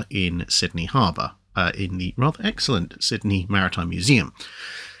Endeavour in Sydney Harbour, in the rather excellent Sydney Maritime Museum.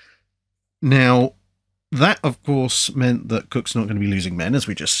 Now, that, of course, meant that Cook's not going to be losing men, as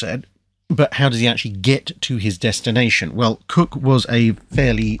we just said. But how does he actually get to his destination? Well, Cook was a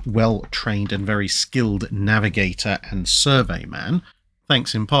fairly well-trained and very skilled navigator and surveyman,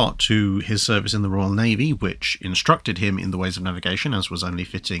 thanks in part to his service in the Royal Navy, which instructed him in the ways of navigation, as was only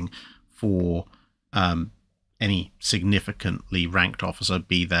fitting for any significantly ranked officer,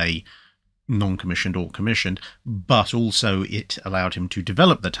 be they non-commissioned or commissioned, but also it allowed him to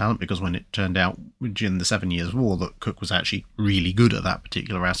develop the talent, because when it turned out in the 7 Years' War that Cook was actually really good at that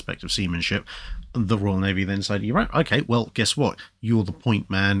particular aspect of seamanship, the Royal Navy then said, "You're right, okay, well, guess what? You're the point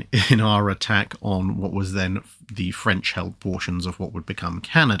man in our attack on what was then the French-held portions of what would become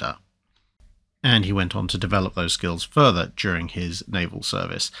Canada." And he went on to develop those skills further during his naval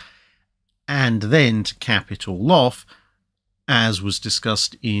service. And then, to cap it all off, as was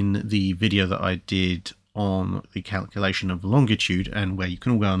discussed in the video that I did on the calculation of longitude, and where you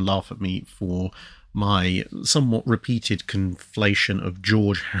can all go and laugh at me for my somewhat repeated conflation of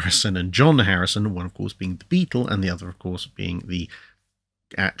George Harrison and John Harrison, one of course being the Beetle and the other of course being the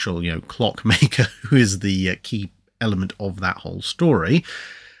actual, clockmaker, who is the key element of that whole story.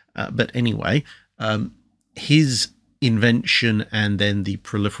 But anyway, his invention and then the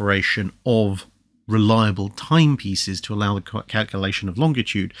proliferation of reliable timepieces to allow the calculation of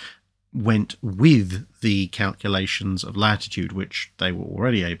longitude went with the calculations of latitude, which they were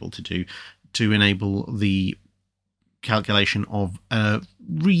already able to do, to enable the calculation of a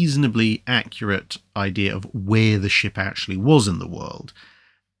reasonably accurate idea of where the ship actually was in the world.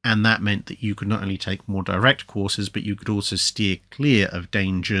 And that meant that you could not only take more direct courses, but you could also steer clear of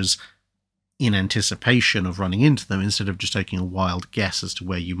dangers in anticipation of running into them, instead of just taking a wild guess as to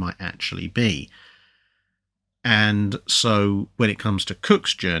where you might actually be. And so when it comes to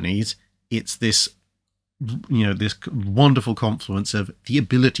Cook's journeys, it's this, this wonderful confluence of the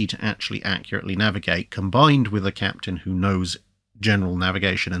ability to actually accurately navigate, combined with a captain who knows general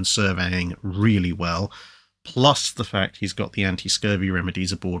navigation and surveying really well, plus the fact he's got the anti-scurvy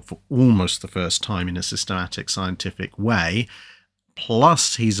remedies aboard for almost the first time in a systematic scientific way,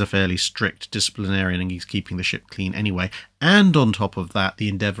 plus he's a fairly strict disciplinarian and he's keeping the ship clean anyway. And on top of that, the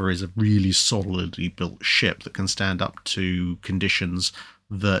Endeavour is a really solidly built ship that can stand up to conditions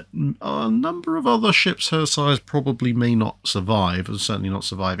that a number of other ships her size probably may not survive, or certainly not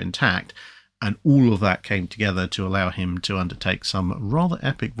survive intact. And all of that came together to allow him to undertake some rather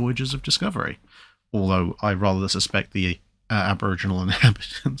epic voyages of discovery. Although I rather suspect the Aboriginal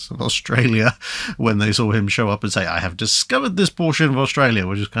inhabitants of Australia, when they saw him show up and say, "I have discovered this portion of Australia,"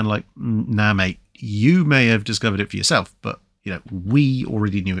 were just kind of like, "Nah, mate, you may have discovered it for yourself, but we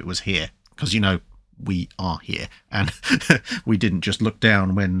already knew it was here, because we are here, and we didn't just look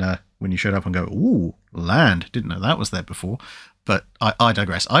down when you showed up and go, ooh, land, didn't know that was there before." But I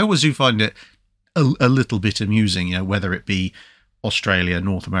digress. I always do find it a little bit amusing, whether it be Australia,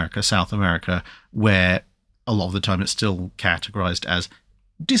 North America, South America, where a lot of the time it's still categorized as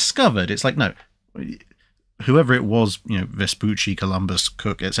discovered. It's like, no, whoever it was, Vespucci, Columbus,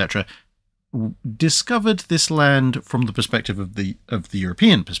 Cook, etc., discovered this land from the perspective of the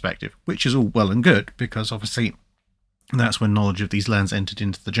European perspective, which is all well and good, because obviously that's when knowledge of these lands entered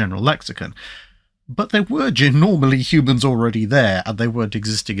into the general lexicon. But there were normally humans already there, and they weren't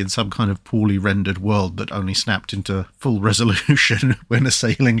existing in some kind of poorly rendered world that only snapped into full resolution when a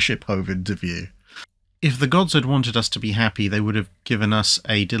sailing ship hove into view. If the gods had wanted us to be happy, they would have given us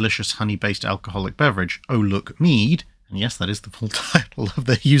a delicious honey-based alcoholic beverage. Oh, look, mead, and yes, that is the full title of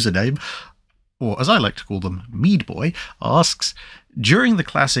their username, or as I like to call them, Mead Boy, asks, during the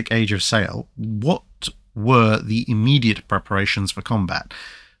classic age of sail, what were the immediate preparations for combat?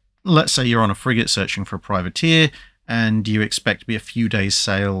 Let's say you're on a frigate searching for a privateer, and you expect to be a few days'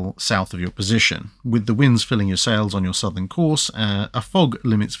 sail south of your position. With the winds filling your sails on your southern course, a fog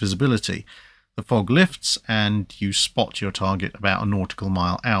limits visibility. The fog lifts, and you spot your target about a nautical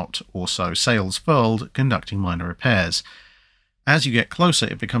mile out or so, sails furled, conducting minor repairs. As you get closer,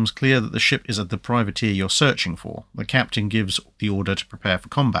 it becomes clear that the ship is the privateer you're searching for. The captain gives the order to prepare for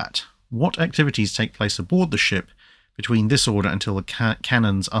combat. What activities take place aboard the ship between this order until the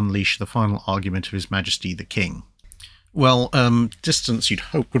cannons unleash the final argument of His Majesty the King? Well, distance you'd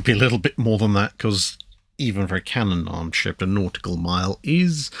hope would be a little bit more than that, because even for a cannon-armed ship, a nautical mile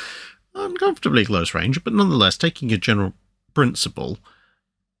is uncomfortably close range, but nonetheless, taking a general principle,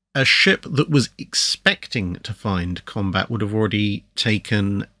 a ship that was expecting to find combat would have already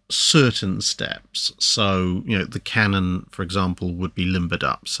taken certain steps. So, the cannon, for example, would be limbered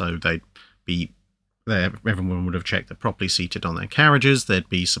up, so they'd be there. Everyone would have checked they're properly seated on their carriages. There'd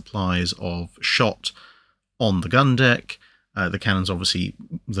be supplies of shot on the gun deck. The cannons obviously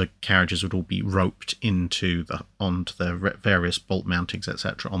the carriages would all be roped onto the various bolt mountings,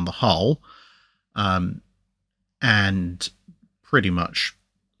 etc., on the hull, and pretty much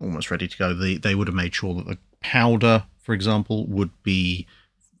almost ready to go. They would have made sure that the powder, for example, would be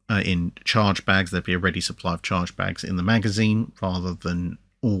in charge bags. There'd be a ready supply of charge bags in the magazine rather than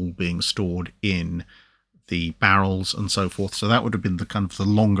all being stored in the barrels and so forth. So that would have been the kind of the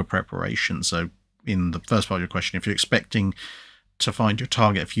longer preparation. So in the first part of your question, if you're expecting to find your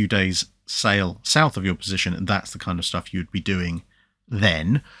target a few days sail south of your position, and that's the kind of stuff you'd be doing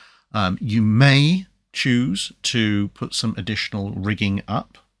then. You may choose to put some additional rigging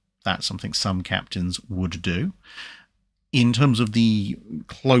up. That's something some captains would do. In terms of the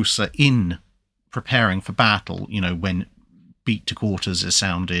closer in preparing for battle, you know, when beat to quarters is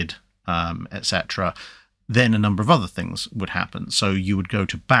sounded, etc., then a number of other things would happen. So you would go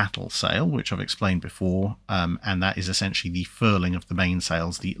to battle sail, which I've explained before, and that is essentially the furling of the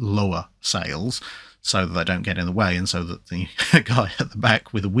mainsails, the lower sails, so that they don't get in the way and so that the guy at the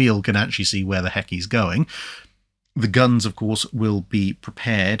back with a wheel can actually see where the heck he's going. The guns, of course, will be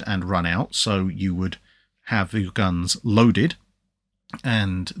prepared and run out, so you would have your guns loaded,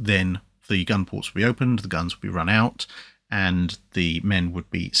 and then the gun ports will be opened, the guns will be run out, and the men would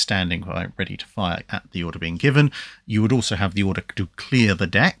be standing by ready to fire at the order being given. You would also have the order to clear the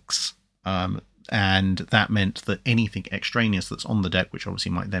decks, and that meant that anything extraneous that's on the deck, which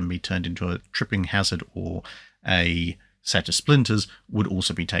obviously might then be turned into a tripping hazard or a set of splinters, would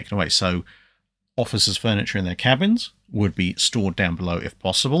also be taken away. So officers' furniture in their cabins would be stored down below if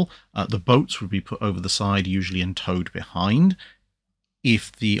possible. The boats would be put over the side, usually, and towed behind.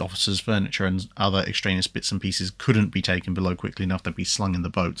 If the officers' furniture and other extraneous bits and pieces couldn't be taken below quickly enough, they'd be slung in the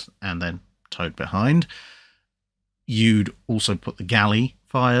boats and then towed behind. You'd also put the galley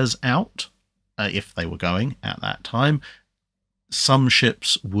fires out if they were going at that time. Some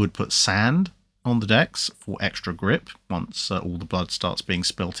ships would put sand on the decks for extra grip once all the blood starts being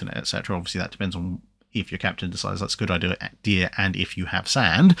spilt in it, etc. Obviously, that depends on if your captain decides that's a good idea and if you have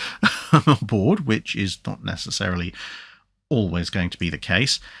sand on board, which is not necessarily always going to be the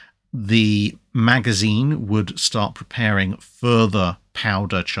case. The magazine would start preparing further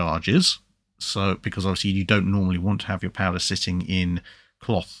powder charges. So, because obviously you don't normally want to have your powder sitting in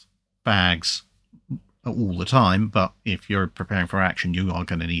cloth bags all the time, but if you're preparing for action, you are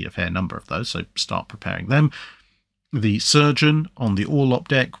going to need a fair number of those, so start preparing them. The surgeon on the orlop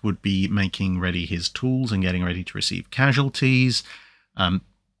deck would be making ready his tools and getting ready to receive casualties.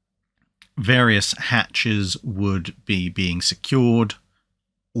 Various hatches would be being secured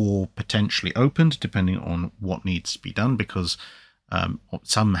or potentially opened, depending on what needs to be done, because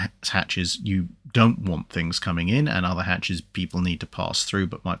some hatches you don't want things coming in, and other hatches people need to pass through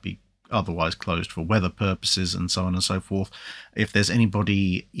but might be otherwise closed for weather purposes and so on and so forth. If there's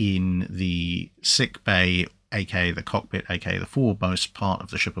anybody in the sick bay, aka the cockpit, aka the foremost part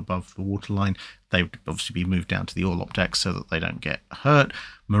of the ship above the waterline, they would obviously be moved down to the orlop deck so that they don't get hurt.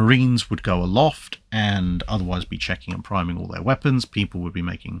 Marines would go aloft and otherwise be checking and priming all their weapons. People would be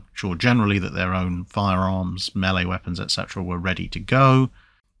making sure generally that their own firearms, melee weapons, etc. were ready to go.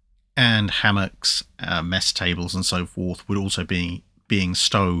 And hammocks, mess tables and so forth would also be being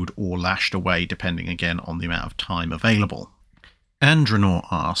stowed or lashed away, depending again on the amount of time available. Andronor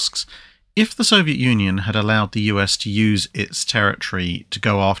asks, if the Soviet Union had allowed the US to use its territory to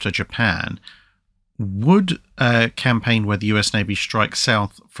go after Japan, would a campaign where the US Navy strikes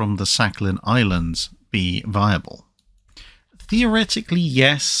south from the Sakhalin Islands be viable? Theoretically,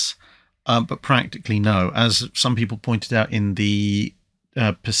 yes, but practically no. As some people pointed out in the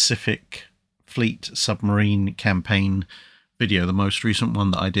Pacific Fleet submarine campaign video, the most recent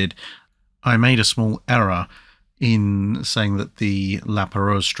one that I did, I made a small error in saying that the La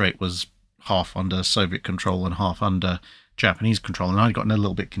Pérouse Strait was half under Soviet control and half under Japanese control, and I'd gotten a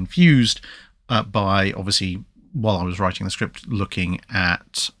little bit confused by, obviously, while I was writing the script, looking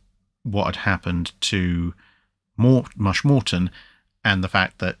at what had happened to Mush Morton and the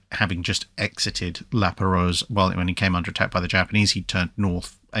fact that, having just exited La Pérouse, when he came under attack by the Japanese, he turned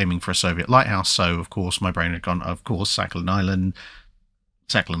north aiming for a Soviet lighthouse. So, of course, my brain had gone, of course, Sakhalin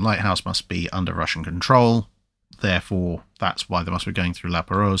Lighthouse must be under Russian control. Therefore, that's why they must be going through La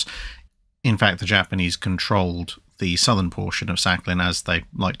Pérouse. In fact, the Japanese controlled the southern portion of Sakhalin, as they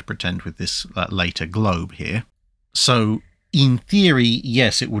like to pretend with this later globe here. So, in theory,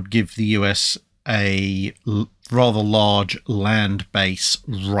 yes, it would give the US a rather large land base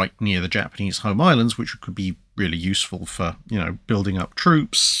right near the Japanese home islands, which could be really useful for, building up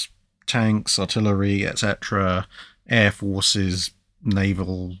troops, tanks, artillery, etc., air forces,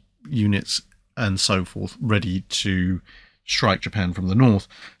 naval units, and so forth, ready to strike Japan from the north.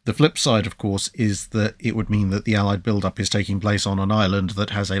 The flip side, of course, is that it would mean that the Allied build-up is taking place on an island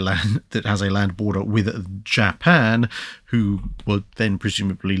that has a land border with Japan, who would then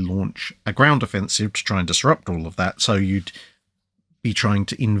presumably launch a ground offensive to try and disrupt all of that. So you'd be trying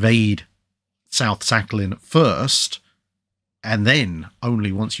to invade South Sakhalin first, and then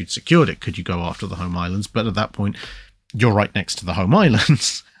only once you'd secured it could you go after the home islands. But at that point, you're right next to the home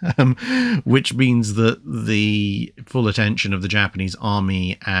islands, which means that the full attention of the Japanese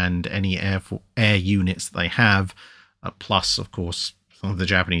army and any air units they have, plus, of course, some of the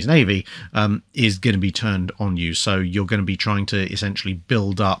Japanese Navy, is going to be turned on you. So you're going to be trying to essentially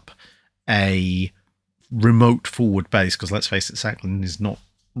build up a remote forward base, because let's face it, Sakhalin is not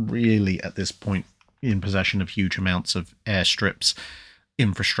really at this point in possession of huge amounts of airstrips,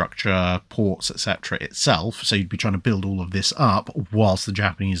 infrastructure, ports, etc. itself. So you'd be trying to build all of this up whilst the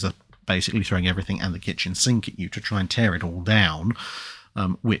Japanese are basically throwing everything and the kitchen sink at you to try and tear it all down,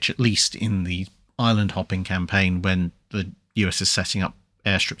 which at least in the island hopping campaign, when the US is setting up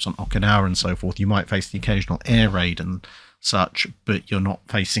airstrips on Okinawa and so forth, you might face the occasional air raid and such, but you're not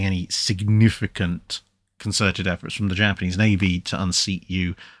facing any significant concerted efforts from the Japanese Navy to unseat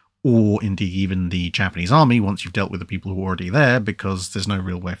you, or indeed even the Japanese army once you've dealt with the people who are already there, because there's no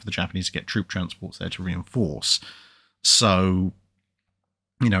real way for the Japanese to get troop transports there to reinforce. So,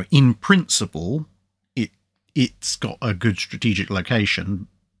 you know, in principle, it's got a good strategic location,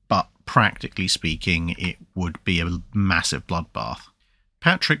 but practically speaking, it would be a massive bloodbath.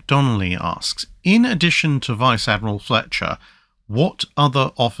 Patrick Donnelly asks, in addition to Vice Admiral Fletcher, what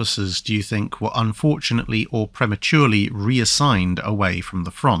other officers do you think were unfortunately or prematurely reassigned away from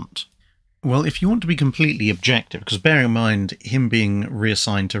the front? Well, if you want to be completely objective, because bear in mind, him being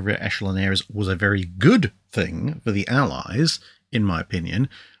reassigned to rear echelon areas was a very good thing for the Allies, in my opinion.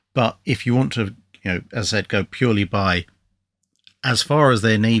 But if you want to, you know, as I said, go purely by, as far as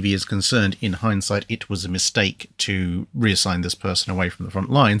their Navy is concerned, in hindsight, it was a mistake to reassign this person away from the front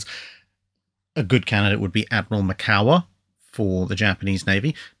lines, a good candidate would be Admiral Mikawa for the Japanese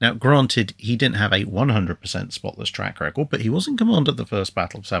Navy. Now, granted, he didn't have a 100% spotless track record, but he was in command at the First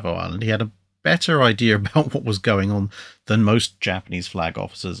Battle of Savo Island. He had a better idea about what was going on than most Japanese flag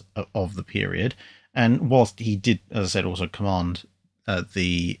officers of the period. And whilst he did, as I said, also command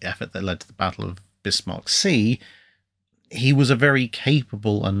the effort that led to the Battle of Bismarck Sea, he was a very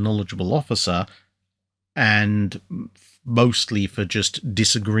capable and knowledgeable officer, and mostly for just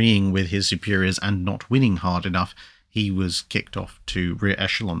disagreeing with his superiors and not winning hard enough, he was kicked off to rear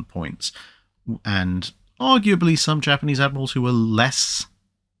echelon points. And arguably some Japanese admirals who were less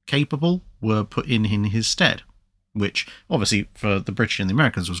capable were put in his stead, which obviously for the British and the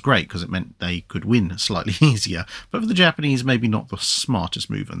Americans was great because it meant they could win slightly easier, but for the Japanese, maybe not the smartest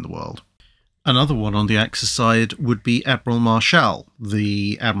move in the world. Another one on the Axis side would be Admiral Marshall,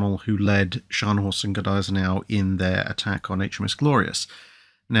 the admiral who led Scharnhorst and Gneisenau in their attack on HMS Glorious.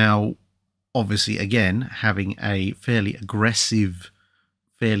 Now, obviously, again, having a fairly aggressive,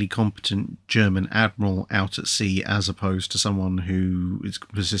 fairly competent German admiral out at sea as opposed to someone who is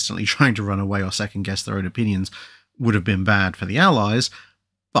persistently trying to run away or second-guess their own opinions would have been bad for the Allies,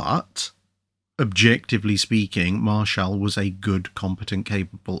 but objectively speaking, Marshall was a good, competent,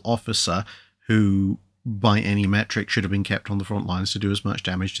 capable officer who, by any metric, should have been kept on the front lines to do as much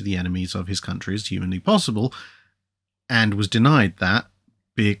damage to the enemies of his country as humanly possible, and was denied that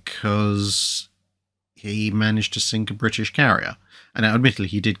because he managed to sink a British carrier. And now, admittedly,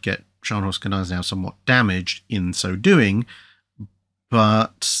 he did get Scharnhorst and Gneisenau somewhat damaged in so doing,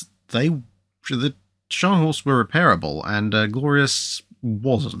 but the Scharnhorst were repairable, and Glorious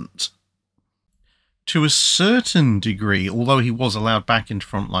wasn't. To a certain degree, although he was allowed back into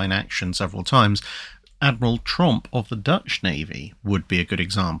frontline action several times, Admiral Tromp of the Dutch Navy would be a good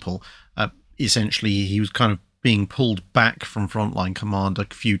example. Essentially, he was kind of being pulled back from frontline command a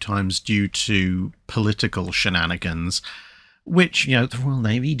few times due to political shenanigans, which, you know, the Royal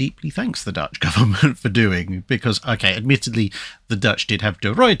Navy deeply thanks the Dutch government for doing, because, okay, admittedly, the Dutch did have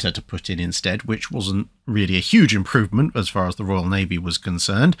De Ruyter to put in instead, which wasn't really a huge improvement as far as the Royal Navy was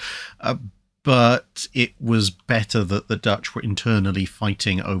concerned, but it was better that the Dutch were internally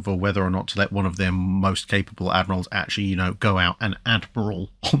fighting over whether or not to let one of their most capable admirals actually, you know, go out and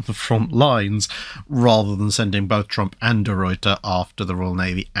admiral on the front lines, rather than sending both Tromp and De Ruyter after the Royal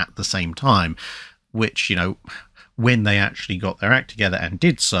Navy at the same time, which, you know, when they actually got their act together and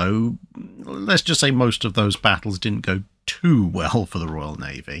did so, let's just say most of those battles didn't go too well for the Royal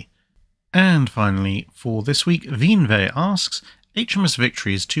Navy. And finally, for this week, Wienweh asks, HMS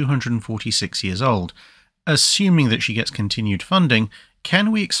Victory is 246 years old. Assuming that she gets continued funding,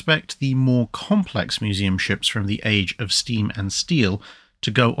 can we expect the more complex museum ships from the age of steam and steel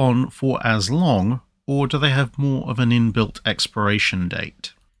to go on for as long, or do they have more of an inbuilt expiration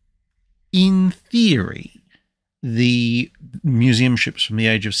date? In theory, the museum ships from the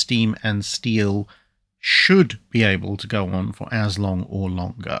age of steam and steel should be able to go on for as long or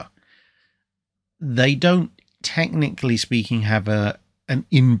longer. They don't, technically speaking, have an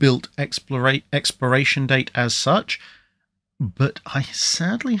inbuilt expiration date as such, but I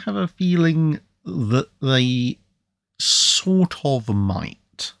sadly have a feeling that they sort of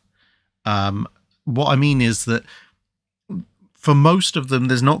might. What I mean is that for most of them,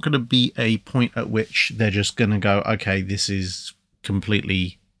 there's not going to be a point at which they're just going to go, okay, this is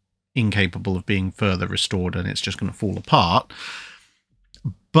completely incapable of being further restored and it's just going to fall apart.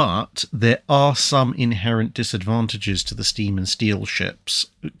 But there are some inherent disadvantages to the steam and steel ships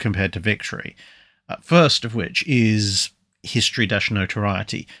compared to Victory. First of which is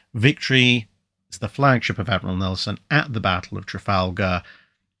history-notoriety. Victory is the flagship of Admiral Nelson at the Battle of Trafalgar.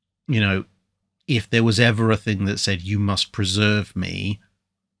 You know, if there was ever a thing that said, you must preserve me,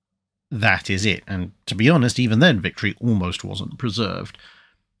 that is it. And to be honest, even then, Victory almost wasn't preserved.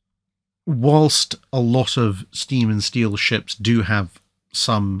 Whilst a lot of steam and steel ships do have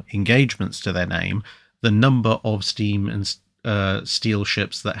some engagements to their name, the number of steam and steel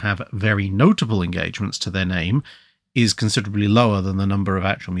ships that have very notable engagements to their name is considerably lower than the number of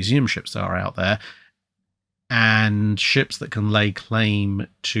actual museum ships that are out there. And ships that can lay claim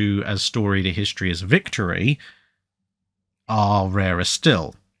to as storied a history as Victory are rarer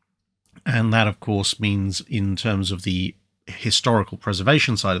still. And that, of course, means in terms of the historical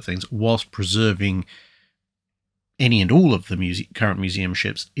preservation side of things, whilst preserving any and all of the current museum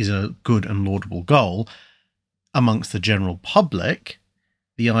ships is a good and laudable goal, amongst the general public,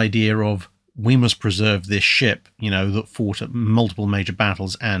 the idea of we must preserve this ship, you know, that fought at multiple major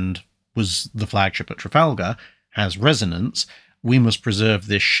battles and was the flagship at Trafalgar, has resonance. We must preserve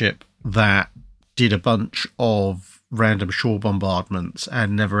this ship that did a bunch of random shore bombardments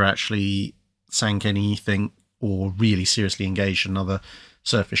and never actually sank anything or really seriously engaged another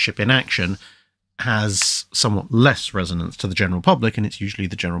surface ship in action, has somewhat less resonance to the general public, and it's usually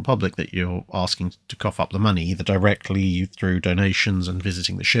the general public that you're asking to cough up the money, either directly through donations and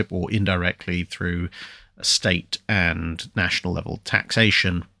visiting the ship, or indirectly through state and national level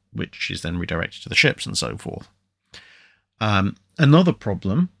taxation, which is then redirected to the ships and so forth. Another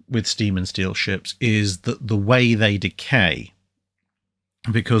problem with steam and steel ships is that the way they decay,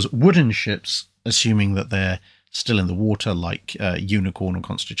 because wooden ships, assuming that they're still in the water like Unicorn or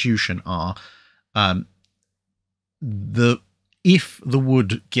Constitution are, if the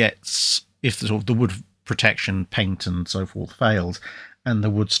wood protection paint and so forth fails, and the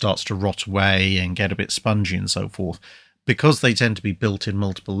wood starts to rot away and get a bit spongy and so forth, because they tend to be built in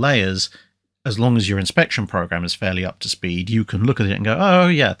multiple layers, as long as your inspection program is fairly up to speed, you can look at it and go, oh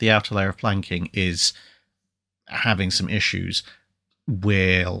yeah, the outer layer of planking is having some issues.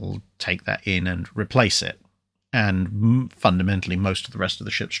 We'll take that in and replace it. And fundamentally, most of the rest of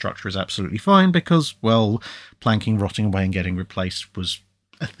the ship's structure is absolutely fine because, well, planking rotting away and getting replaced was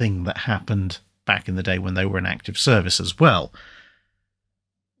a thing that happened back in the day when they were in active service as well.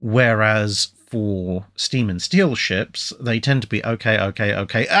 Whereas for steam and steel ships, they tend to be, okay,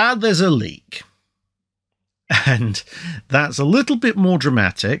 there's a leak. And that's a little bit more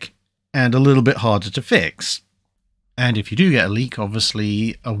dramatic and a little bit harder to fix. And if you do get a leak,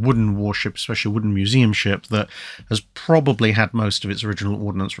 obviously a wooden warship, especially a wooden museum ship that has probably had most of its original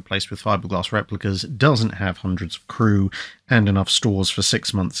ordnance replaced with fiberglass replicas, doesn't have hundreds of crew and enough stores for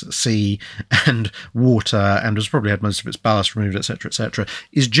 6 months at sea and water, and has probably had most of its ballast removed, etc.,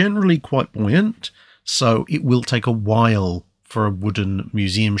 is generally quite buoyant. So it will take a while for a wooden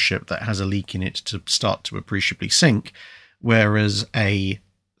museum ship that has a leak in it to start to appreciably sink, whereas a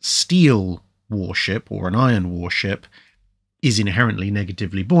steel warship or an iron warship is inherently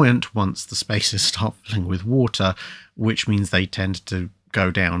negatively buoyant once the spaces start filling with water, which means they tend to go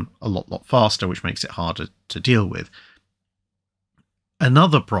down a lot faster, which makes it harder to deal with.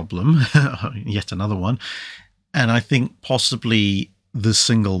 Another problem, yet another one, and I think possibly the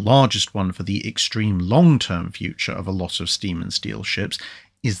single largest one for the extreme long-term future of a lot of steam and steel ships,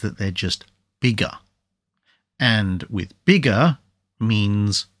 is that they're just bigger. And with bigger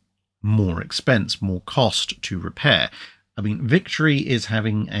means more expense, more cost to repair. I mean, Victory is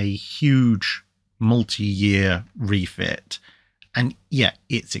having a huge multi-year refit, and yeah,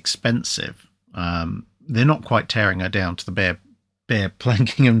 it's expensive. They're not quite tearing her down to the bare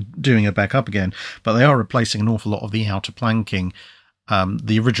planking and doing her back up again, but they are replacing an awful lot of the outer planking.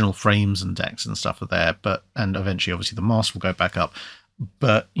 The original frames and decks and stuff are there, and eventually, obviously, the mast will go back up.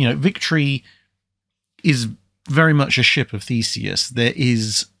 But, you know, Victory is very much a ship of Theseus. There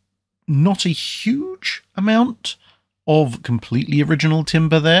is not a huge amount of completely original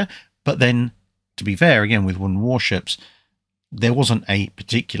timber there, but then, to be fair, again, with wooden warships, there wasn't a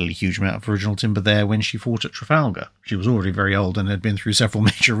particularly huge amount of original timber there when she fought at Trafalgar. She was already very old and had been through several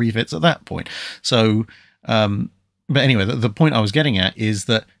major refits at that point. So, but anyway, the point I was getting at is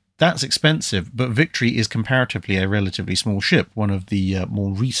that that's expensive, but Victory is comparatively a relatively small ship. One of the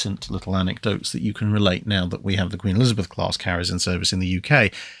more recent little anecdotes that you can relate now that we have the Queen Elizabeth class carriers in service in the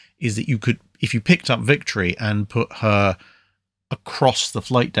UK is that you could, if you picked up Victory and put her across the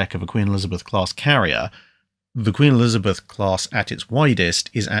flight deck of a Queen Elizabeth class carrier, the Queen Elizabeth class at its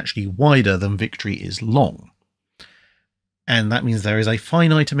widest is actually wider than Victory is long. And that means there is a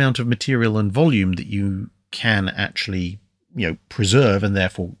finite amount of material and volume that you can actually, you know, preserve and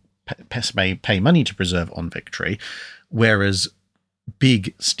therefore pay money to preserve on Victory, whereas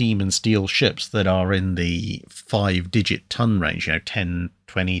big steam and steel ships that are in the 5-digit ton range, you know, 10,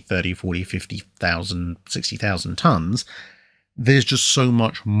 20, 30, 40, 50,000, 60,000 tons, there's just so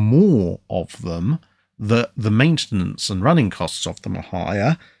much more of them that the maintenance and running costs of them are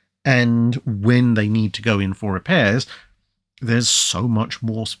higher, and when they need to go in for repairs, there's so much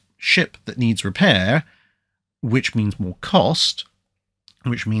more ship that needs repair, which means more cost,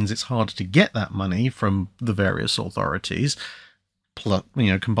 which means it's harder to get that money from the various authorities, plus,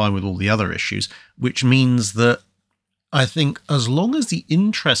 you know, combined with all the other issues, which means that I think as long as the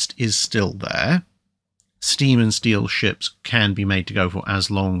interest is still there, steam and steel ships can be made to go for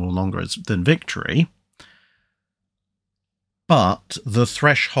as long or longer than Victory. But the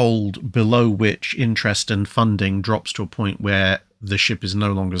threshold below which interest and funding drops to a point where the ship is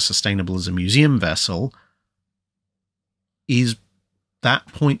no longer sustainable as a museum vessel is, that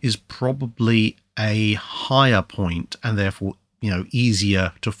point is probably a higher point and therefore, you know,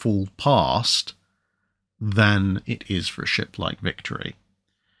 easier to fall past than it is for a ship like Victory,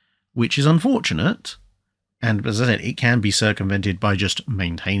 which is unfortunate. And as I said, it can be circumvented by just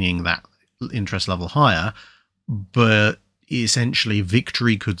maintaining that interest level higher, but essentially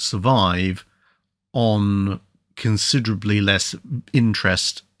Victory could survive on considerably less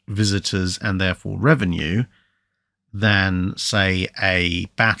interest, visitors, and therefore revenue than, say, a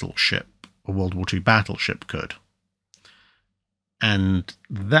battleship, a World War II battleship could. And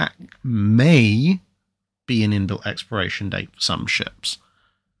that may be an inbuilt expiration date for some ships.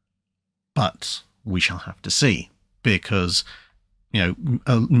 But we shall have to see, because, you know,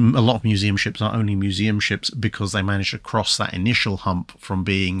 a lot of museum ships are only museum ships because they managed to cross that initial hump from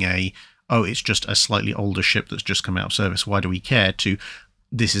being a, oh, it's just a slightly older ship that's just come out of service, why do we care, to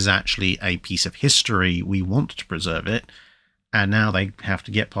this is actually a piece of history, we want to preserve it. And now they have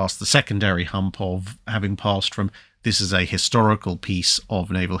to get past the secondary hump of having passed from this is a historical piece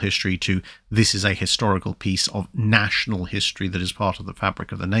of naval history to this is a historical piece of national history that is part of the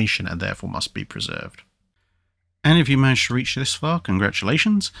fabric of the nation and therefore must be preserved. And if you managed to reach this far,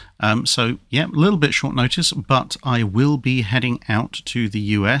 congratulations. So, yeah, a little bit short notice, but I will be heading out to the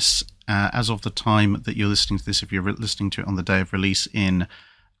US as of the time that you're listening to this, if you're listening to it on the day of release, in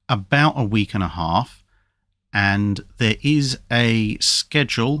about a week and a half. And there is a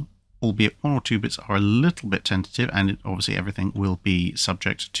schedule, albeit one or two bits are a little bit tentative, and obviously everything will be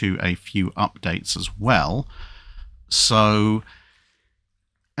subject to a few updates as well. So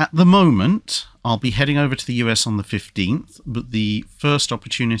at the moment, I'll be heading over to the US on the 15th, but the first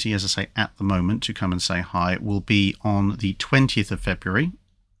opportunity, as I say, at the moment, to come and say hi will be on the 20th of February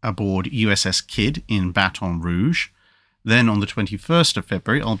aboard USS Kidd in Baton Rouge. Then on the 21st of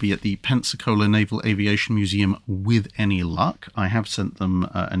February, I'll be at the Pensacola Naval Aviation Museum with any luck. I have sent them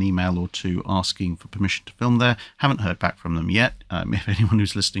an email or two asking for permission to film there. Haven't heard back from them yet. If anyone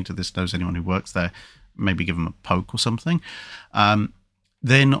who's listening to this knows anyone who works there, maybe give them a poke or something.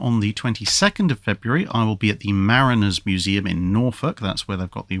 Then on the 22nd of February, I will be at the Mariners Museum in Norfolk. That's where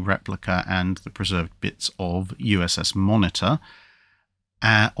they've got the replica and the preserved bits of USS Monitor.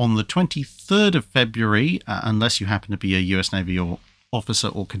 On the 23rd of February, unless you happen to be a US Navy or officer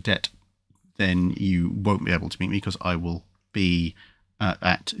or cadet, then you won't be able to meet me because I will be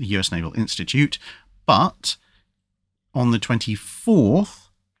at US Naval Institute. But on the 24th,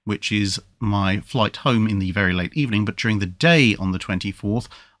 which is my flight home in the very late evening, but during the day on the 24th,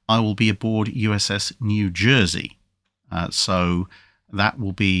 I will be aboard USS New Jersey. So that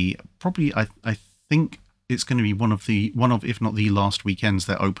will be probably, I think, it's going to be one of, if not the last weekends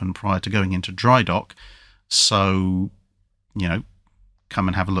they're open prior to going into dry dock. So, you know, come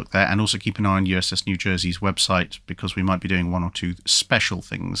and have a look there, and also keep an eye on USS New Jersey's website because we might be doing one or two special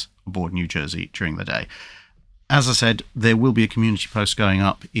things aboard New Jersey during the day. as I said, there will be a community post going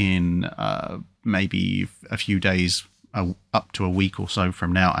up in maybe a few days, up to a week or so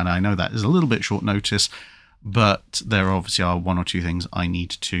from now. And I know that is a little bit short notice, but there obviously are one or two things I need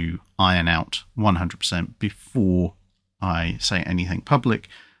to iron out 100% before I say anything public,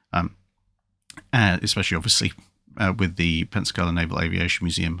 especially obviously with the Pensacola Naval Aviation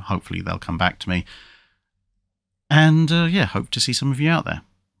Museum. Hopefully they'll come back to me. And yeah, hope to see some of you out there.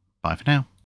 Bye for now.